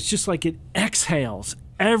 It's just like it exhales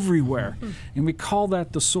everywhere. And we call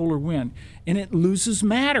that the solar wind. And it loses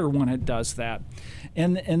matter when it does that.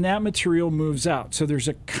 And that material moves out. So there's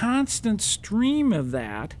a constant stream of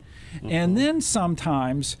that. And then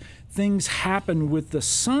sometimes things happen with the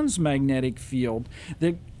sun's magnetic field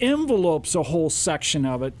that envelopes a whole section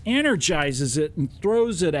of it, energizes it, and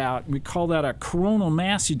throws it out. And we call that a coronal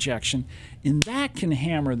mass ejection. And that can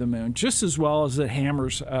hammer the moon just as well as it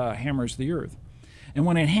hammers the Earth. And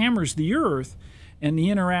when it hammers the Earth and it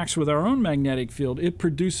interacts with our own magnetic field, it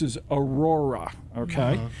produces aurora,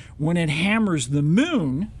 okay? When it hammers the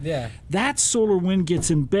moon, that solar wind gets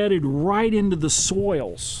embedded right into the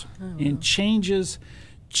soils and changes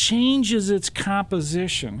its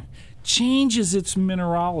composition, changes its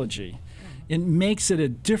mineralogy. It makes it a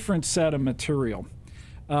different set of material.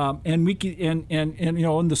 And we can,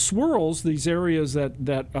 in the swirls, these areas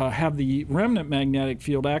that have the remnant magnetic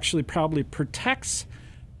field actually probably protects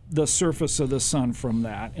the surface of the sun from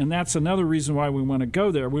that. And that's another reason why we want to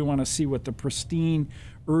go there. We want to see what the pristine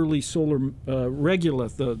early solar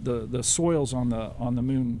regolith, the soils on the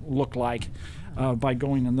moon look like by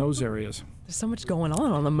going in those areas. There's so much going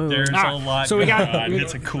on the moon. There's a lot so we going got, on.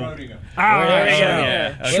 It's a cool.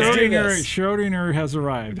 Schrodinger has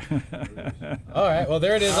arrived. All right. Well,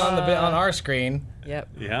 there it is on our screen. Yep.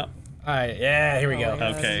 Yeah. All right. Yeah. Here we go.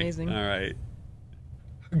 That's Okay. amazing. All right.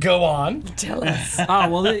 Go on. Tell us.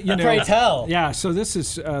 Pray tell. Yeah. So this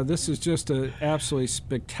is just an absolutely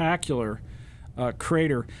spectacular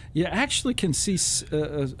crater. You actually can see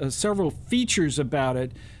several features about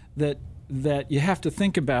it that you have to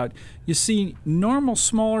think about. You see normal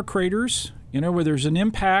smaller craters, where there's an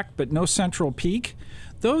impact but no central peak.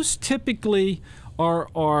 Those typically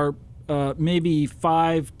are maybe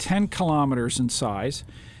 5-10 kilometers in size.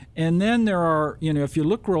 And then there are, if you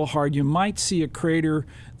look real hard, you might see a crater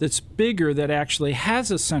that's bigger that actually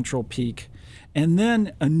has a central peak. And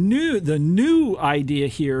then the new idea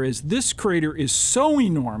here is this crater is so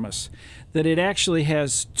enormous that it actually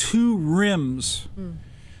has 2 rims.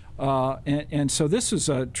 And so this is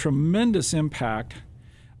a tremendous impact.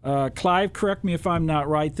 Clive, correct me if I'm not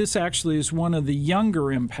right. This actually is one of the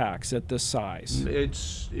younger impacts at this size.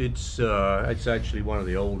 It's actually one of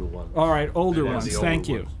the older ones. All right, older ones. Thank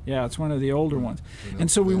you. Yeah, it's one of the older ones. And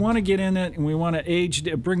so we want to get in it, and we want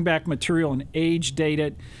to bring back material and age date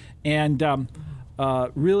it. And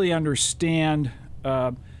really understand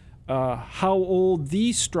how old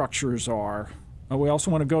these structures are. We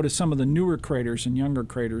also want to go to some of the newer craters and younger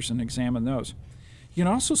craters and examine those. You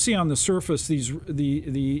can also see on the surface these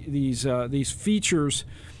features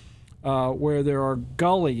where there are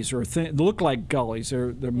gullies or look like gullies.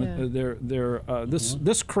 This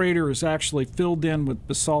crater is actually filled in with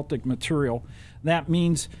basaltic material. That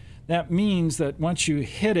means that once you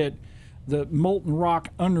hit it, the molten rock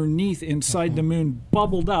underneath inside the moon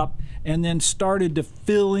bubbled up and then started to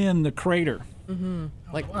fill in the crater.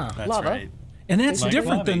 Like That's lava. right. And that's Like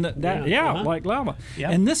different lava. than that. Yeah, like lava.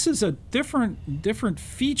 Yeah. And this is a different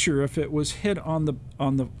feature if it was hit on the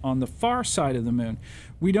far side of the moon.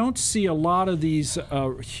 We don't see a lot of these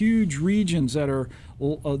huge regions that are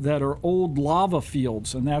old lava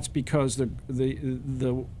fields, and that's because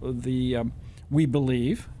we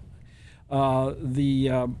believe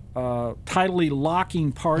the tidally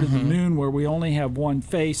locking part of the moon, where we only have one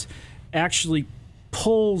face, actually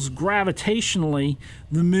pulls gravitationally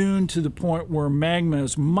the moon to the point where magma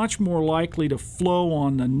is much more likely to flow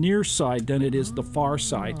on the near side than it is the far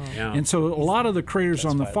side. Yeah. And so a lot of the craters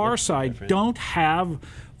on the far side don't have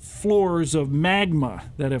floors of magma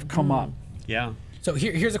that have come up. Yeah. So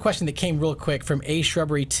here's a question that came real quick from A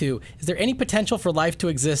Shrubbery 2. Is there any potential for life to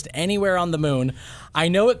exist anywhere on the moon? I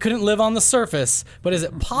know it couldn't live on the surface, but is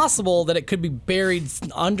it possible that it could be buried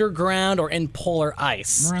underground or in polar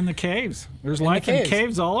ice? We're in the caves. There's life in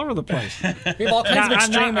caves all over the place. We have all kinds of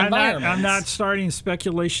extreme environments. I'm not starting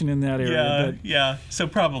speculation in that area. Yeah. So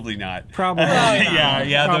probably not. Probably not.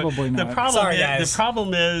 Yeah. Probably not. The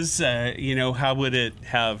problem is, how would it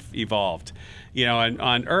have evolved?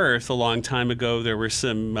 On Earth a long time ago, there were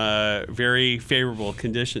some very favorable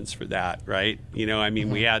conditions for that, right? We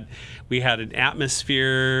had an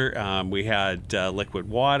atmosphere, we had liquid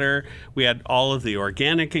water, we had all of the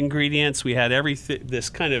organic ingredients, we had everything. This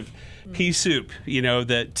kind of pea soup,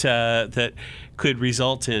 that could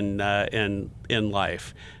result in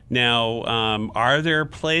life. Now, are there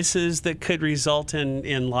places that could result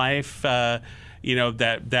in life?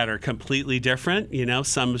 That are completely different.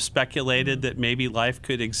 Some have speculated that maybe life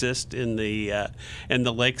could exist in the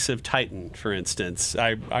lakes of Titan, for instance.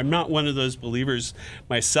 I'm not one of those believers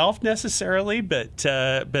myself necessarily, but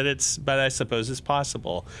I suppose it's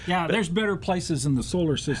possible. Yeah, there's better places in the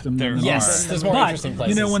solar system than there Yes, are. there's more interesting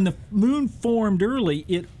places. When the moon formed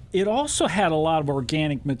early, it also had a lot of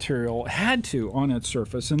organic material, had to, on its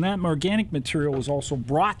surface, and that organic material was also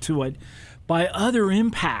brought to it by other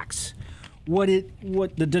impacts. What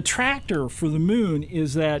the detractor for the moon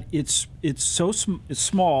is that it's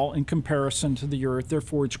small in comparison to the Earth,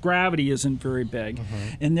 therefore its gravity isn't very big,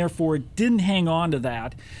 and therefore it didn't hang on to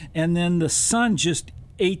that, and then the sun just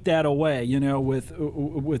ate that away,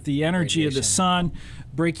 with the energy of the sun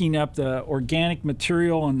breaking up the organic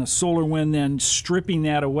material and the solar wind then stripping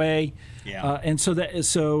that away, and so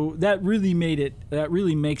that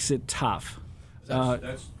really makes it tough.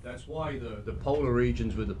 That's why the polar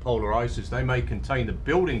regions with the polar ices, they may contain the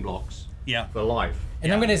building blocks for life.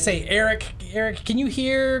 And I'm going to say, Eric, can you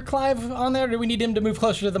hear Clive on there, or do we need him to move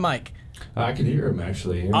closer to the mic? I can hear him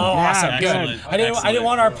actually. Oh, awesome, good. Excellent. I didn't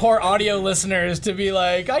want our poor audio listeners to be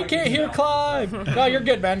like, I can't hear Clive. No, you're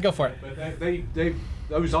good, man. Go for it. But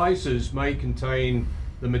those ices may contain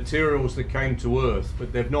the materials that came to Earth,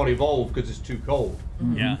 but they've not evolved because it's too cold.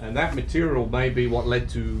 Yeah. And that material may be what led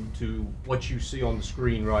to what you see on the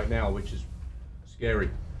screen right now, which is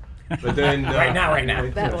scary. But then Right now.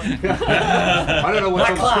 That one. I don't know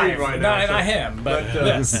what's on the screen right now. Not him, but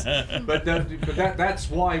this. But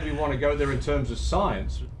that's why we want to go there in terms of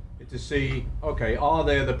science, to see, okay, are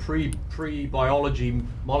there the pre-biology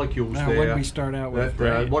molecules there? What did we start out with?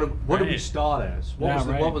 What did we start as?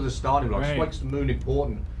 What were the starting blocks? What makes the moon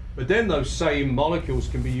important? But then those same molecules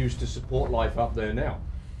can be used to support life up there now.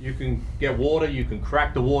 You can get water, you can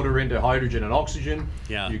crack the water into hydrogen and oxygen.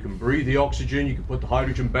 Yeah. You can breathe the oxygen, you can put the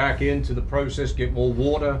hydrogen back into the process, get more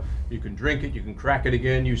water, you can drink it, you can crack it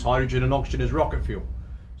again, use hydrogen and oxygen as rocket fuel.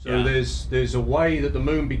 So there's a way that the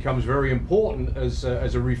moon becomes very important as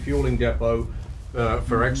a refueling depot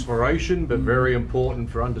for exploration, but very important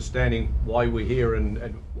for understanding why we're here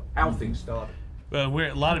and how things started. Well,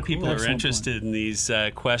 a lot of people are interested in these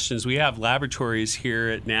questions. We have laboratories here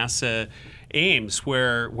at NASA Ames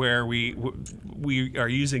where we are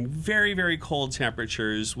using very, very cold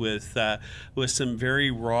temperatures with some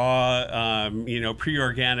very raw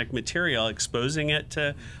pre-organic material, exposing it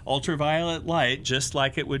to ultraviolet light just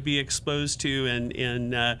like it would be exposed to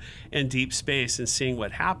in deep space, and seeing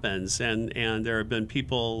what happens. And there have been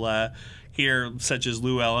people here, such as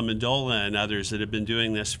Lou Amendola and others, that have been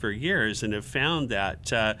doing this for years and have found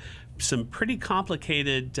that some pretty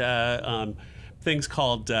complicated things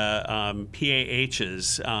called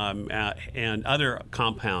PAHs and other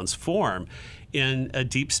compounds form in a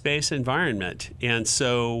deep space environment. And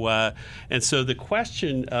so the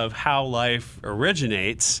question of how life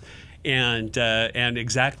originates and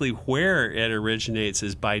exactly where it originates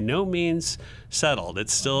is by no means settled.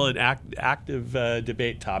 It's still an active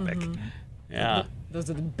debate topic. Yeah. Those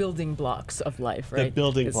are the building blocks of life, right? The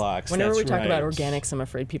building blocks. Whenever we talk right. about organics, I'm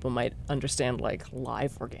afraid people might understand like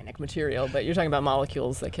live organic material, but you're talking about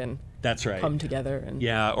molecules that can That's right. come together. And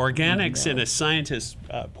organics in a scientist's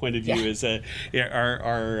point of view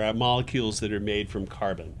are molecules that are made from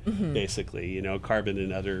carbon, basically. Carbon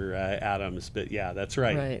and other atoms. But yeah, that's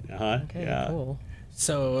right. Right. Okay. Cool.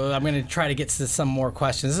 So I'm going to try to get to some more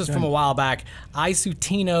questions. This is from a while back.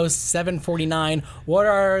 Isutino749. What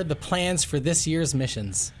are the plans for this year's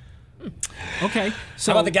missions? Okay.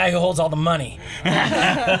 So how about the guy who holds all the money?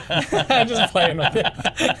 I'm just playing with it.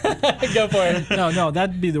 Go for it. No,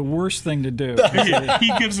 that'd be the worst thing to do.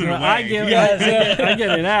 He gives it away. I get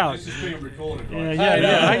it out. This is being recorded, right?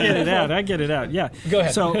 I get it out. Yeah. Go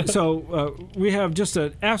ahead. So we have just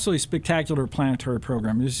an absolutely spectacular planetary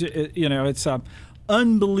program. It's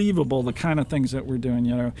unbelievable the kind of things that we're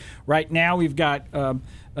doing. Right now we've got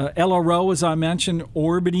LRO, as I mentioned,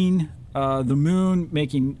 orbiting the moon,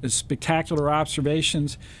 making spectacular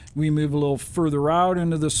observations. We move a little further out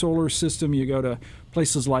into the solar system. You go to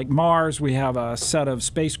places like Mars. We have a set of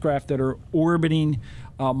spacecraft that are orbiting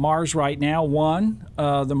Mars right now.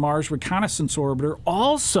 The Mars Reconnaissance Orbiter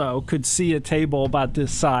also could see a table about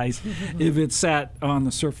this size if it sat on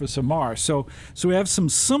the surface of Mars. So we have some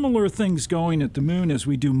similar things going at the moon as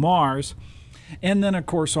we do Mars. And then, of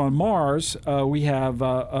course, on Mars, we have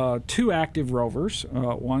 2 active rovers.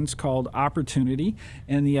 One's called Opportunity,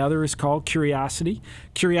 and the other is called Curiosity.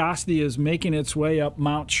 Curiosity is making its way up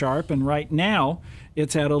Mount Sharp, and right now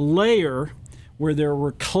it's at a layer where there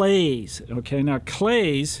were clays. Okay, now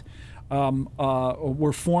clays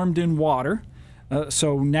were formed in water.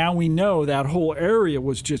 So now we know that whole area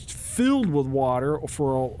was just filled with water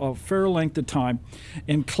for a fair length of time,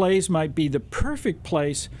 and clays might be the perfect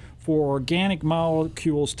place for organic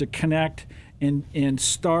molecules to connect and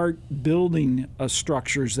start building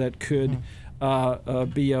structures that could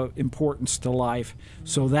be of importance to life.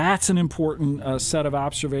 So that's an important set of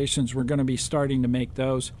observations. We're going to be starting to make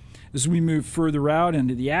those. As we move further out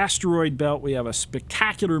into the asteroid belt, we have a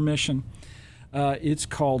spectacular mission. It's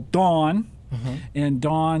called Dawn. And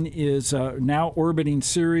Dawn is now orbiting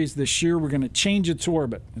Ceres. This year we're going to change its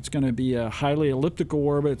orbit. It's going to be a highly elliptical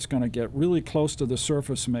orbit. It's going to get really close to the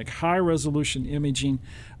surface and make high-resolution imaging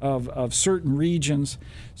of certain regions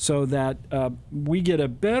so that we get a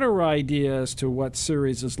better idea as to what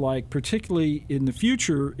Ceres is like, particularly in the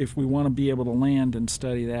future if we want to be able to land and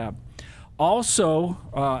study that. Also,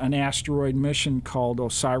 an asteroid mission called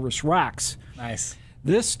OSIRIS-REx. Nice.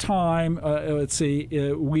 This time, let's see,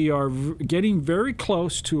 we are getting very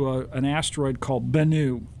close to an asteroid called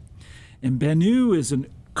Bennu. And Bennu is a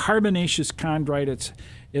carbonaceous chondrite.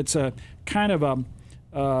 It's a kind of a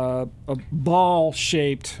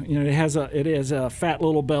ball-shaped. It has a fat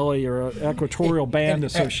little belly or an equatorial band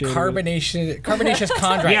associated. Carbonaceous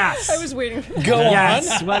chondrite. Yes. I was waiting. Go on.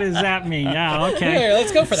 Yes. What does that mean? Yeah. Okay. Here,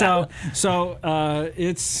 let's go for that. So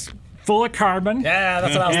it's full of carbon. Yeah,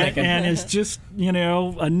 that's what I was thinking. And it's just,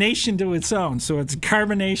 a nation to its own. So it's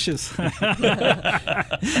carbonaceous.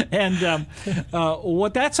 And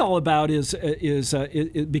what that's all about is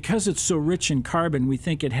because it's so rich in carbon, we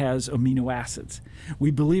think it has amino acids. We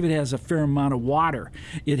believe it has a fair amount of water.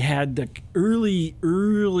 It had the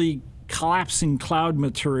early collapsing cloud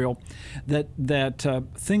material that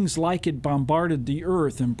things like it bombarded the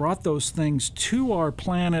Earth and brought those things to our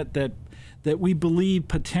planet that we believe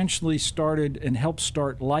potentially started and helped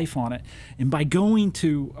start life on it. And by going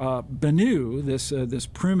to Bennu, this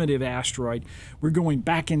primitive asteroid, we're going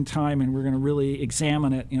back in time and we're going to really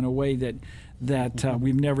examine it in a way that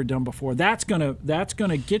we've never done before. That's gonna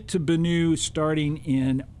get to Bennu starting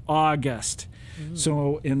in August.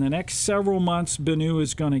 So in the next several months, Bennu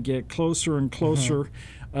is going to get closer and closer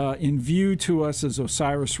in view to us as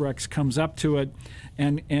OSIRIS-REx comes up to it.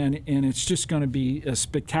 And it's just going to be a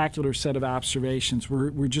spectacular set of observations.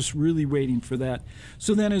 We're just really waiting for that.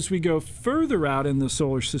 So then as we go further out in the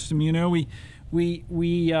solar system,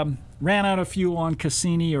 we ran out of fuel on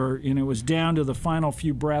Cassini, or it was down to the final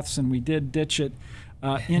few breaths, and we did ditch it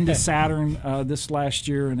into Saturn this last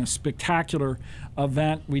year in a spectacular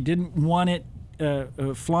event. We didn't want it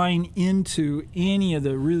flying into any of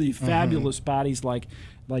the really fabulous bodies like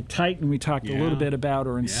Titan we talked a little bit about,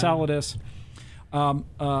 or Enceladus.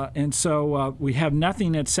 And so we have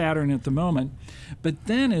nothing at Saturn at the moment. But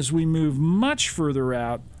then as we move much further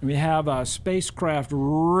out, we have a spacecraft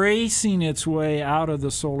racing its way out of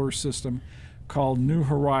the solar system called New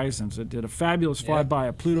Horizons. It did a fabulous flyby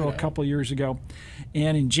of Pluto a couple years ago.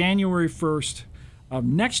 And in January 1st of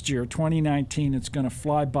next year, 2019, it's going to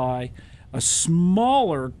fly by a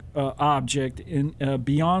smaller object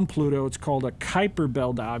beyond Pluto. It's called a Kuiper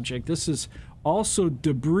Belt object. This is also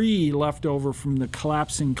debris left over from the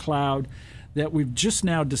collapsing cloud that we've just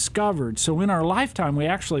now discovered. So in our lifetime, we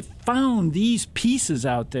actually found these pieces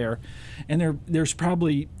out there, and there's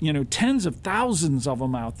probably tens of thousands of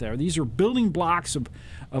them out there. These are building blocks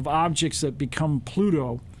of objects that become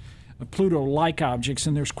Pluto-like objects,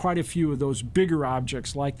 and there's quite a few of those bigger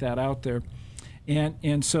objects like that out there.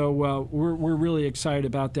 And so we're really excited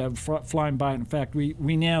about that flying by. In fact,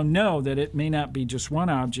 we now know that it may not be just one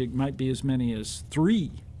object; it might be as many as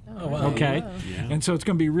 3. Oh, wow. Okay, Wow. Yeah. And so it's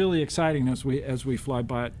going to be really exciting as we fly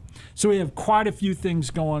by it. So we have quite a few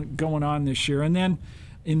things going on this year, and then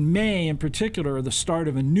in May, in particular, the start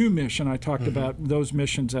of a new mission. I talked about those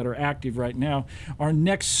missions that are active right now. Our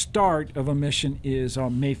next start of a mission is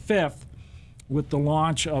on May 5th with the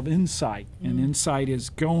launch of InSight, and InSight is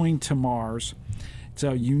going to Mars. It's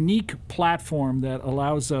a unique platform that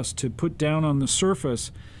allows us to put down on the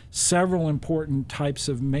surface several important types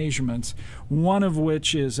of measurements, one of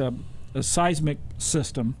which is a seismic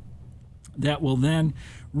system that will then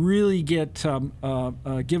really give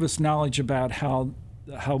us knowledge about how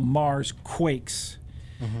Mars quakes.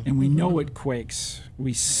 And we know it quakes.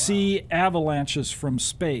 We see avalanches from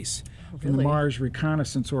space, from the Mars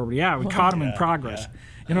Reconnaissance Orbiter. Yeah, we caught them in progress.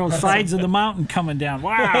 Sides of the mountain coming down.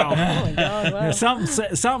 Wow. Oh my God, wow.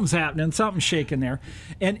 Something's happening, something's shaking there.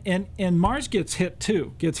 And Mars gets hit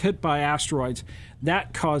too, gets hit by asteroids.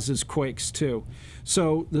 That causes quakes too.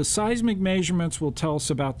 So the seismic measurements will tell us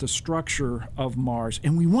about the structure of Mars.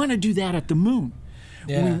 And we want to do that at the moon.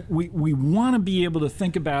 Yeah. We want to be able to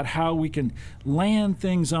think about how we can land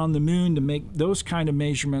things on the moon to make those kind of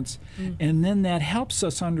measurements, and then that helps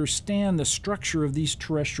us understand the structure of these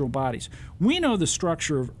terrestrial bodies. We know the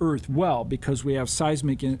structure of Earth well because we have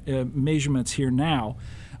seismic measurements here now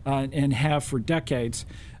and have for decades,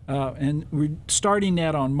 and we're starting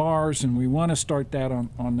that on Mars, and we want to start that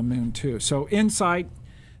on the moon too. So InSight,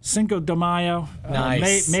 Cinco de Mayo,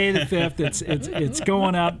 nice. May the 5th, it's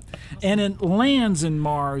going up. And it lands in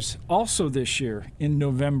Mars also this year in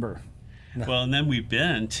November. Well, and then we've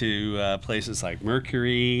been to places like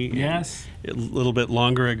Mercury. Yes. A little bit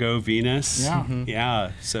longer ago, Venus. Yeah.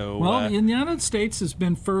 Yeah. So. Well, the United States has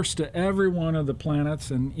been first to every one of the planets,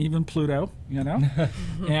 and even Pluto.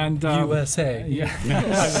 And USA.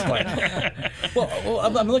 Yeah.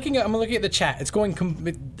 Well, I'm looking at the chat. It's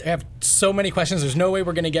going. I have so many questions. There's no way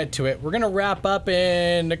we're going to get to it. We're going to wrap up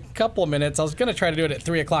in a couple of minutes. I was going to try to do it at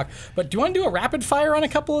 3 o'clock, but do you want to do a rapid fire on a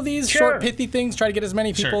couple of these short, pithy things? Try to get as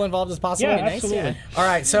many people involved as possible. Yeah, absolutely. All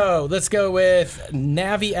right, so let's go with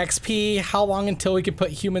Navi XP. How long until we can put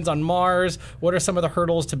humans on Mars? What are some of the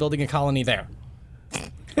hurdles to building a colony there?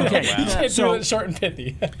 Okay, You can't do it short and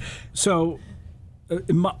pithy. So,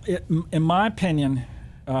 in my opinion,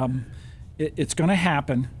 it's going to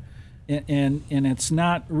happen, and it's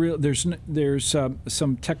not real. There's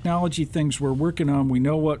some technology things we're working on. We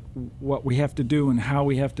know what we have to do and how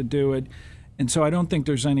we have to do it, and so I don't think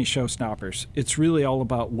there's any showstoppers. It's really all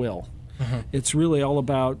about will. It's really all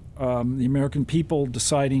about the American people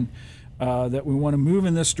deciding that we want to move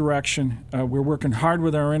in this direction. We're working hard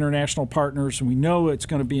with our international partners, and we know it's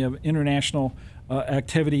going to be an international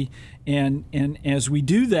activity. And as we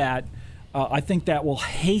do that, I think that will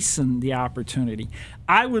hasten the opportunity.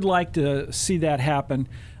 I would like to see that happen,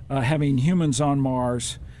 having humans on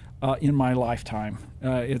Mars in my lifetime.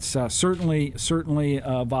 It's certainly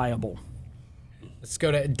viable. Let's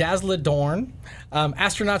go to Dazzler Dorn.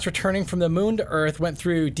 Astronauts returning from the moon to Earth went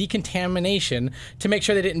through decontamination to make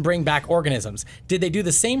sure they didn't bring back organisms. Did they do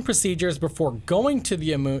the same procedures before going to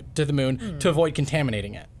the moon to avoid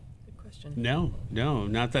contaminating it? No,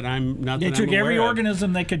 not that I'm not. They that took I'm every aware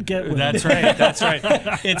organism they could get with That's right. That's right.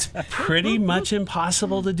 It's pretty much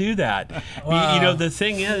impossible to do that. Wow. The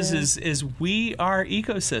thing is we are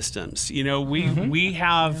ecosystems. We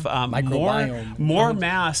have more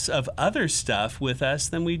mass of other stuff with us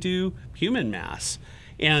than we do human mass.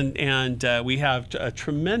 and we have a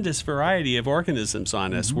tremendous variety of organisms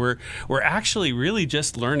on us. We're actually really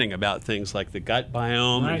just learning about things like the gut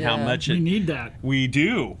biome and how much we need that. We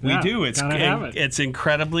do. It's it's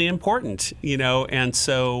incredibly important, and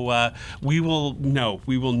so we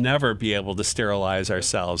will never be able to sterilize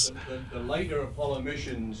ourselves. The later Apollo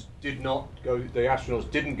missions did not go. The astronauts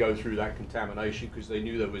didn't go through that contamination because they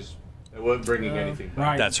knew they weren't bringing anything back.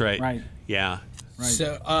 Right. That's right. Right. Yeah. Right.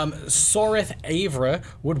 So, Sorith Avra,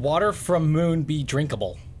 would water from moon be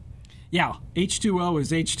drinkable? Yeah, H2O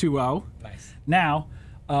is H2O. Nice. Now,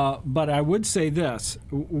 but I would say this: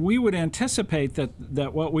 we would anticipate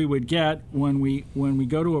that what we would get when we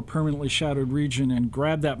go to a permanently shadowed region and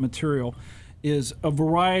grab that material is a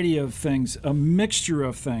variety of things, a mixture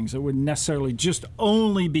of things. It wouldn't necessarily just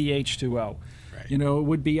only be H2O. Right. It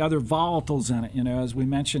would be other volatiles in it. As we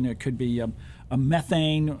mentioned, it could be a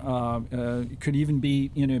methane. It could even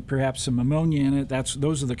be perhaps some ammonia in it.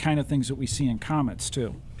 Those are the kind of things that we see in comets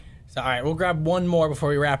too. So, all right, we'll grab one more before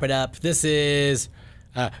we wrap it up. This is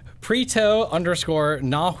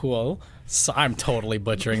Preto_Nahuel. So I'm totally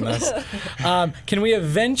butchering this. Can we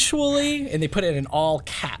eventually, and they put it in all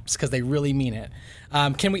caps because they really mean it,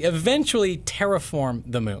 can we eventually terraform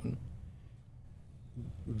the moon?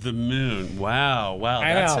 The moon. Wow.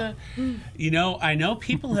 I know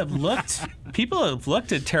people have looked at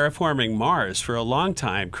terraforming Mars for a long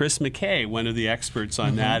time. Chris McKay, one of the experts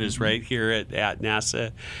on that, is right here at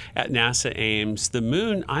NASA Ames. The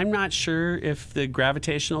moon, I'm not sure if the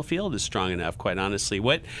gravitational field is strong enough, quite honestly.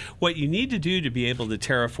 What you need to do to be able to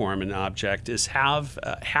terraform an object is have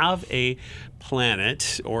a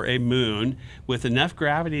planet or a moon with enough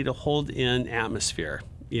gravity to hold in atmosphere.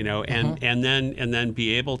 And then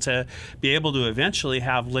be able to eventually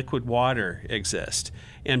have liquid water exist.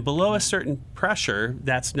 And below a certain pressure,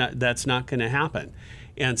 that's not going to happen.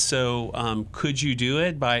 And so, could you do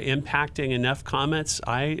it by impacting enough comets?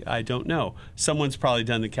 I don't know. Someone's probably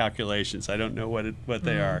done the calculations. I don't know what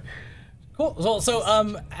they are. Cool.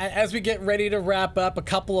 So, as we get ready to wrap up, a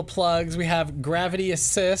couple of plugs. We have Gravity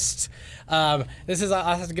Assist. I'll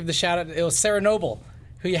have to give the shout out. It was Sarah Noble,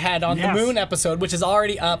 who you had on the Moon episode, which is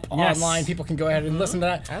already up online. People can go ahead and listen to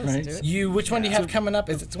that. Which one do you have coming up?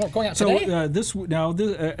 Is it going out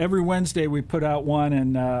today? Every Wednesday we put out one,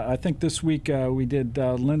 and I think this week we did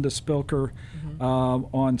Linda Spilker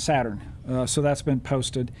on Saturn. So that's been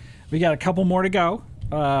posted. We got a couple more to go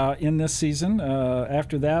in this season.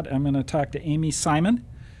 After that, I'm going to talk to Amy Simon.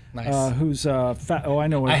 Nice. Who's I know I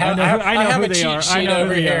know who a they cheat are. sheet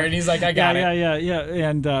over here, and he's like, I got it. Yeah.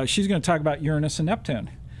 And she's going to talk about Uranus and Neptune.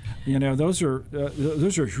 Those are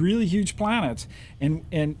really huge planets, and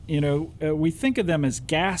we think of them as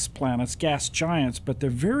gas planets, gas giants, but they're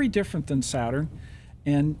very different than Saturn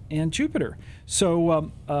and Jupiter.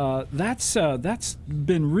 So that's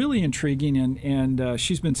been really intriguing, and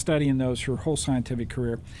she's been studying those her whole scientific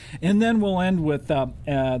career. And then we'll end with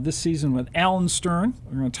this season with Alan Stern.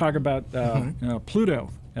 We're going to talk about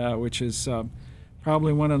Pluto, which is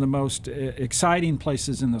probably one of the most exciting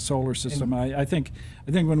places in the solar system. I think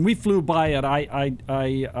when we flew by it,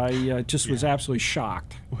 I just was absolutely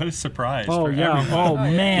shocked. What a surprise! Oh yeah! Everyone. Oh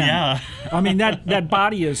man! Yeah. I mean that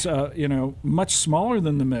body is much smaller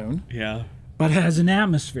than the moon. Yeah. But it has an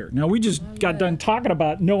atmosphere. Now, we just got done talking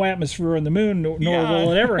about no atmosphere on the moon, nor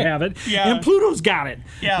will it ever have it. Yeah. And Pluto's got it.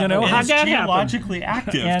 Yeah. How'd that happen? Geologically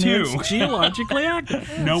active, and too. It's geologically active.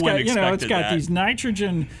 It's got these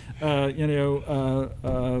nitrogen,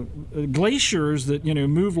 glaciers that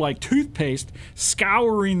move like toothpaste,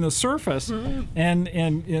 scouring the surface, and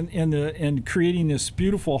creating this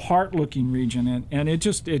beautiful heart-looking region, and it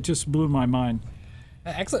just blew my mind.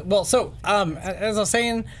 Excellent. Well, so as I was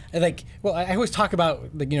saying, I always talk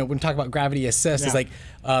about when we talk about Gravity Assist, is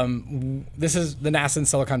this is the NASA in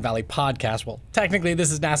Silicon Valley podcast. Well, technically this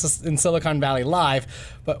is NASA in Silicon Valley Live,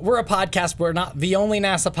 but we're a podcast. We're not the only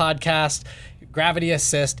NASA podcast. Gravity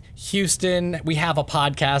Assist, Houston, we have a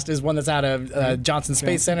podcast, is one that's out of Johnson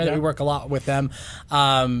Space Center that we work a lot with them.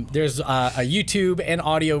 There's a YouTube and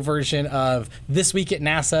audio version of This Week at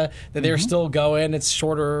NASA that they're still going. It's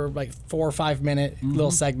shorter, like 4 or 5 minute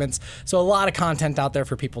little segments. So a lot of content out there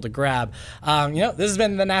for people to grab. This has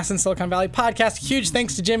been the NASA in Silicon Valley podcast. Huge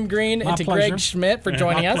thanks to Jim Green and to Greg Schmidt for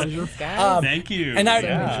joining us. Thank you. And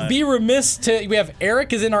I'd be remiss we have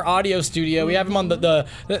Eric is in our audio studio. We have him on the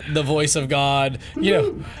voice of God. god,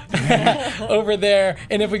 over there.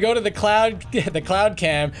 And if we go to the cloud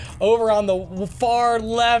cam, over on the far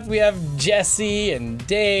left, we have Jesse and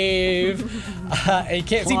Dave. And you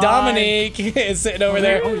can't see Dominique is sitting over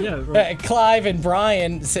there. Oh, yeah. Right. Clive and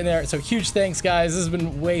Brian sitting there. So huge thanks, guys. This has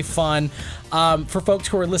been way fun. For folks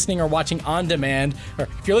who are listening or watching on demand, or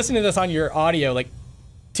if you're listening to this on your audio, like,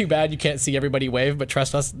 too bad you can't see everybody wave, but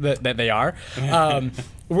trust us that they are.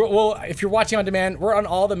 If you're watching on demand, we're on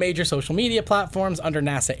all the major social media platforms under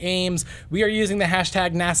NASA Ames. We are using the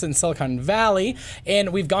hashtag NASA in Silicon Valley,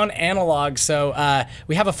 and we've gone analog, so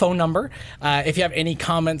we have a phone number. If you have any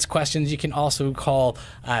comments, questions, you can also call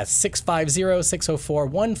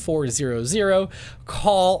 650-604-1400.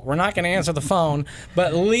 Call. We're not going to answer the phone,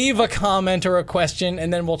 but leave a comment or a question,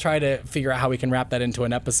 and then we'll try to figure out how we can wrap that into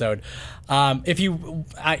an episode.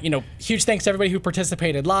 Huge thanks to everybody who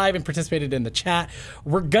participated live and participated in the chat.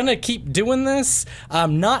 We're gonna keep doing this,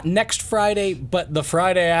 not next Friday, but the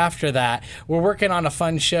Friday after that. We're working on a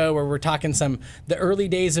fun show where we're talking the early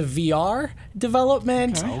days of VR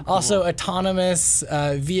development, also autonomous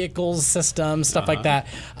vehicles, systems, stuff like that.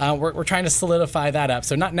 We're trying to solidify that up.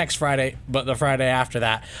 So not next Friday, but the Friday after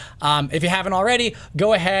that. If you haven't already,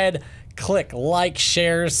 go ahead. Click like,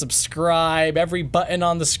 share, subscribe, every button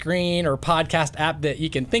on the screen or podcast app that you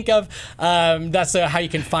can think of. That's how you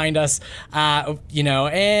can find us,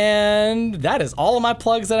 and that is all of my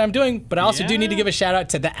plugs that I'm doing. But I also do need to give a shout out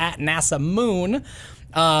to the @NASA Moon.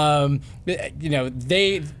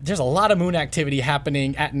 There's a lot of moon activity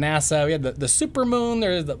happening at NASA. We had the super moon,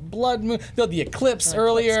 there's the blood moon, the eclipse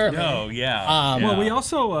earlier. Oh, yeah. Well, we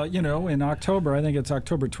also, in October, I think it's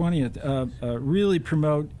October 20th, really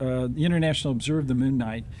promote the International Observe the Moon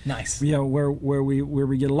Night. Nice. Where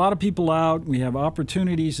we get a lot of people out. We have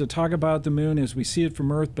opportunities to talk about the moon as we see it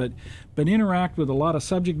from Earth, but interact with a lot of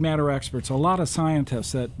subject matter experts, a lot of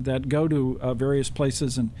scientists that go to various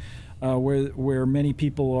places and where many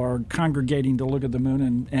people are congregating to look at the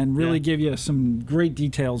moon and really give you some great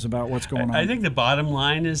details about what's going on. I think the bottom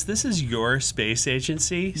line is this is your space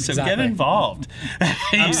agency, so get Exactly. involved.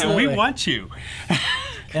 We want you.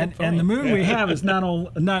 And the moon we have is not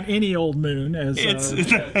any old moon.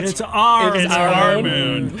 It's our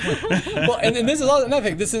moon. Well, and this is also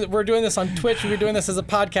another thing. We're doing this on Twitch. We're doing this as a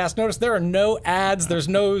podcast. Notice there are no ads. There's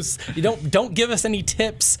no. You don't give us any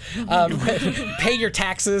tips. Pay your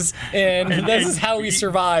taxes, and this is how we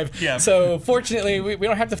survive. Yeah. So fortunately, we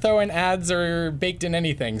don't have to throw in ads or baked in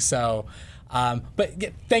anything. So.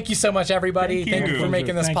 Thank you so much, everybody. Thank you for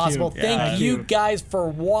making this possible. Thank you guys for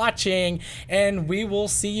watching, and we will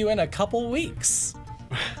see you in a couple weeks.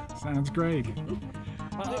 Sounds great.